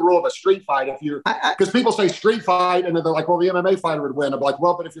what is the rule of a street fight? If you're because people say street fight and then they're like, well, the MMA fighter would win. I'm like,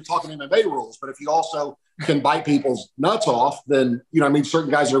 well, but if you're talking MMA rules, but if you also can bite people's nuts off, then certain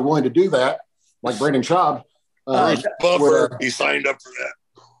guys are willing to do that, like Brandon Schaub. Bruce Buffer, he signed up for that.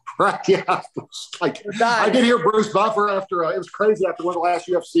 Right? Yeah. I did hear Bruce Buffer after it was crazy after one of the last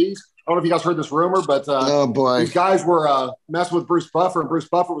UFCs. don't know if you guys heard this rumor, but oh boy, these guys were messing with Bruce Buffer, and Bruce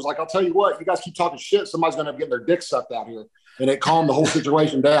Buffer was like, "I'll tell you what, you guys keep talking shit, somebody's going to get their dick sucked out here," and it calmed the whole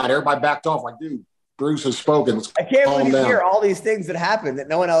situation down. Everybody backed off, like, "Dude, Bruce has spoken." I can't believe you hear all these things that happen that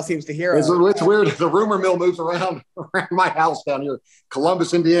no one else seems to hear. It's weird. The rumor mill moves around my house down here,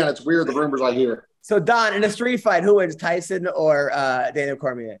 Columbus, Indiana. It's weird the rumors I hear. So, Don, in a street fight, who wins, Tyson or Daniel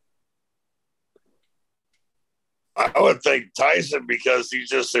Cormier? I would think Tyson because he's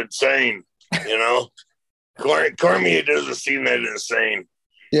just insane, you know. Cormier doesn't seem that insane.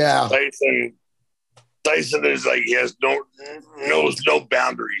 Yeah, Tyson is like he knows no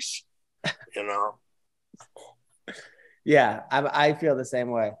boundaries, you know. Yeah, I feel the same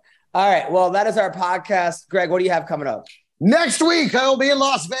way. All right, well, that is our podcast. Greg, what do you have coming up? Next week, I will be in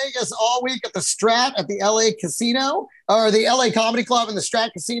Las Vegas all week at the Strat at the LA Casino, or the LA Comedy Club in the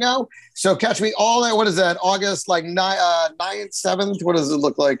Strat Casino. So catch me all there. What is that? August 9th, 7th? What does it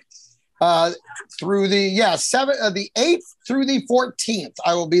look like? Through the 8th through the 14th,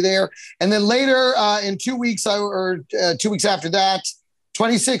 I will be there. And then later in 2 weeks, 2 weeks after that,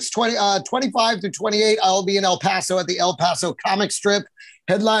 25 through 28, I'll be in El Paso at the El Paso Comic Strip,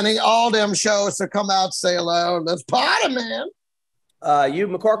 headlining all them shows. So come out, say hello. Let's party, man. You,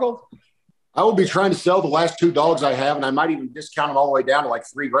 McCorkle? I will be trying to sell the last 2 dogs I have, and I might even discount them all the way down to like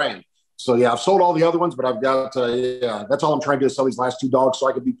 $3,000. So yeah, I've sold all the other ones, but I've got that's all I'm trying to do is sell these last 2 dogs so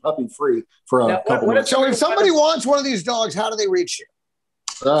I could be puppy free for a couple weeks. So if somebody wants one of these dogs, how do they reach you?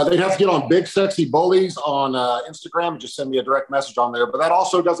 They'd have to get on Big Sexy Bullies on Instagram and just send me a direct message on there. But that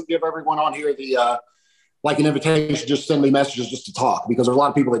also doesn't give everyone on here the like an invitation. Just send me messages just to talk, because there's a lot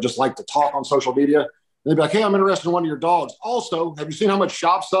of people that just like to talk on social media. And they'd be like, "Hey, I'm interested in one of your dogs. Also, have you seen how much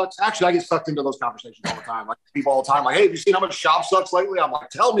shop sucks?" Actually, I get sucked into those conversations all the time. Like people all the time, like, "Hey, have you seen how much shop sucks lately?" I'm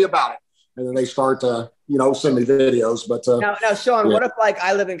like, "Tell me about it." And then they start to, send me videos. But now, Sean, what if like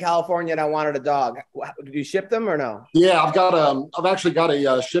I live in California and I wanted a dog? Do you ship them or no? Yeah, I've actually got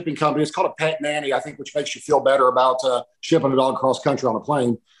a shipping company. It's called a Pet Nanny, I think, which makes you feel better about shipping a dog across country on a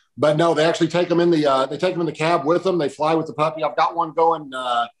plane. But no, they actually take them in the cab with them. They fly with the puppy. I've got one going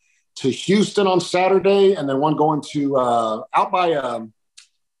to Houston on Saturday, and then one going to out by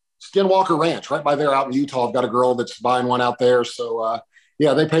Skinwalker Ranch, right by there out in Utah. I've got a girl that's buying one out there. So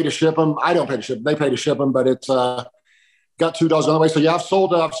yeah, they pay to ship them. I don't pay to ship them. They pay to ship them, but it's got 2 dogs on the way. So yeah, I've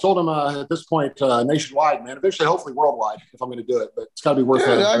sold them at this point nationwide, man. Eventually, hopefully worldwide, if I'm going to do it. But it's got to be worth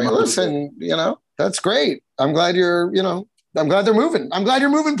it. I mean, listen, that's great. I'm glad I'm glad they're moving. I'm glad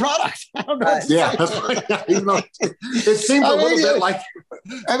you're moving product. Yeah, that's right. It seems a little bit like.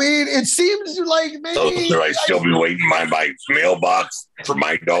 I mean, it seems like maybe. So should I still be waiting by my mailbox for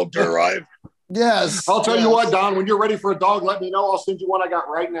my dog to arrive? Yes. I'll tell you what, Don, when you're ready for a dog, let me know. I'll send you one I got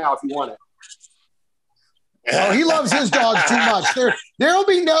right now if you want it. Oh, he loves his dogs too much. There'll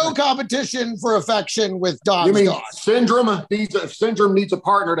be no competition for affection with Don's You mean dog. Syndrome needs a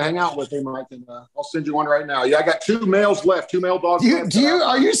partner to hang out with him? I'll send you one right now. Yeah, I got 2 males left, 2 male dogs left.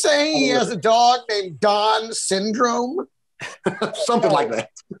 Are you saying he has a dog named Don Syndrome? Something like that.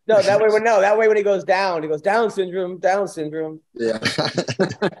 No, that way when he goes down syndrome. Yeah.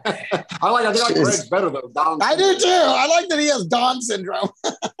 I think Greg's better though. I do too. I like that he has Don syndrome.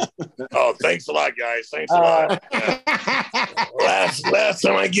 Oh, thanks a lot, guys. Thanks a lot. Last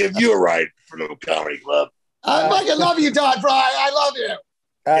time I give you a ride for the comedy club. I fucking love you, Don Frye. I love you.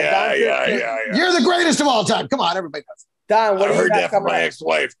 Yeah. You're the greatest of all time. Come on, everybody does. Don, what I do you heard have that from coming my up?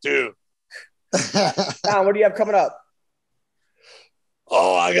 ex-wife too. Don, what do you have coming up?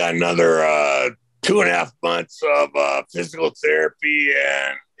 Oh, I got another 2.5 months of physical therapy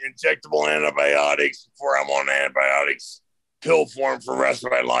and injectable antibiotics before I'm on antibiotics pill form for the rest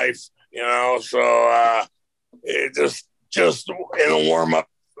of my life. So it just in the warm-up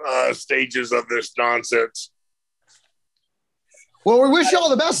stages of this nonsense. Well, we wish you all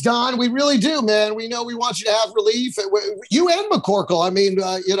the best, Don. We really do, man. We know we want you to have relief. You and McCorkle. I mean,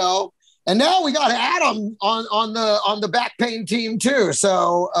 and now we got Adam on the back pain team too.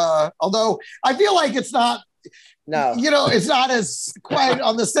 So although I feel like it's not, it's not as quite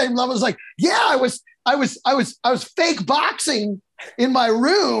on the same level as like, I was fake boxing in my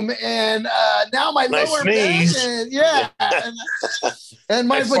room, and now my lower back, and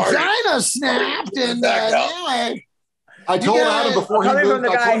my vagina snapped, and now I told Adam before he moved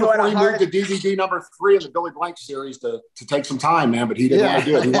to DVD number 3 in the Billy Blank series to take some time, man, but he didn't want to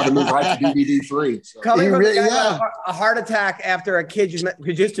do it. He wanted to move right to DVD 3. So. Coming from the guy with a heart attack after a kid's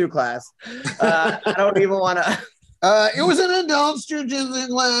jiu-jitsu class, I don't even want to. It was an adult jiu-jitsu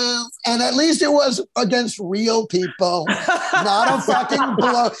class, and at least it was against real people, not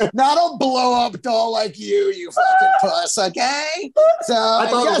a blow-up doll like you fucking puss. Okay,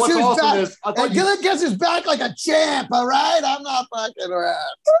 so guess who's back like a champ. All right, I'm not fucking around.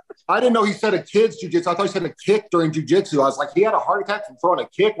 I didn't know he said a kid's jiu-jitsu. I thought he said a kick during jiu-jitsu. I was like, he had a heart attack from throwing a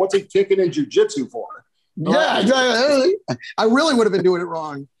kick. What's he kicking in jiu-jitsu for? Yeah, I really would have been doing it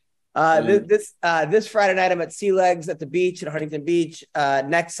wrong. This Friday night, I'm at Sea Legs at the beach in Huntington Beach.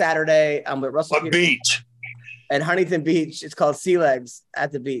 Next Saturday, I'm with Russell. What beach? At Huntington Beach. It's called Sea Legs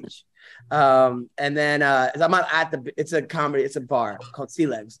at the beach. And then I'm not at the. It's a comedy. It's a bar called Sea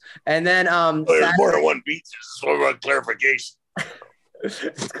Legs. And then there's more than one beach. Just want clarification.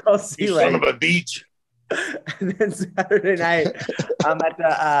 It's called Sea Legs. Son of a beach. And then Saturday night, I'm at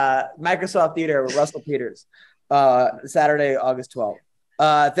the Microsoft Theater with Russell Peters. Saturday, August 12th.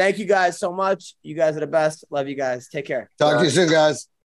 Thank you guys so much. You guys are the best. Love you guys. Take care. Talk to you soon, guys.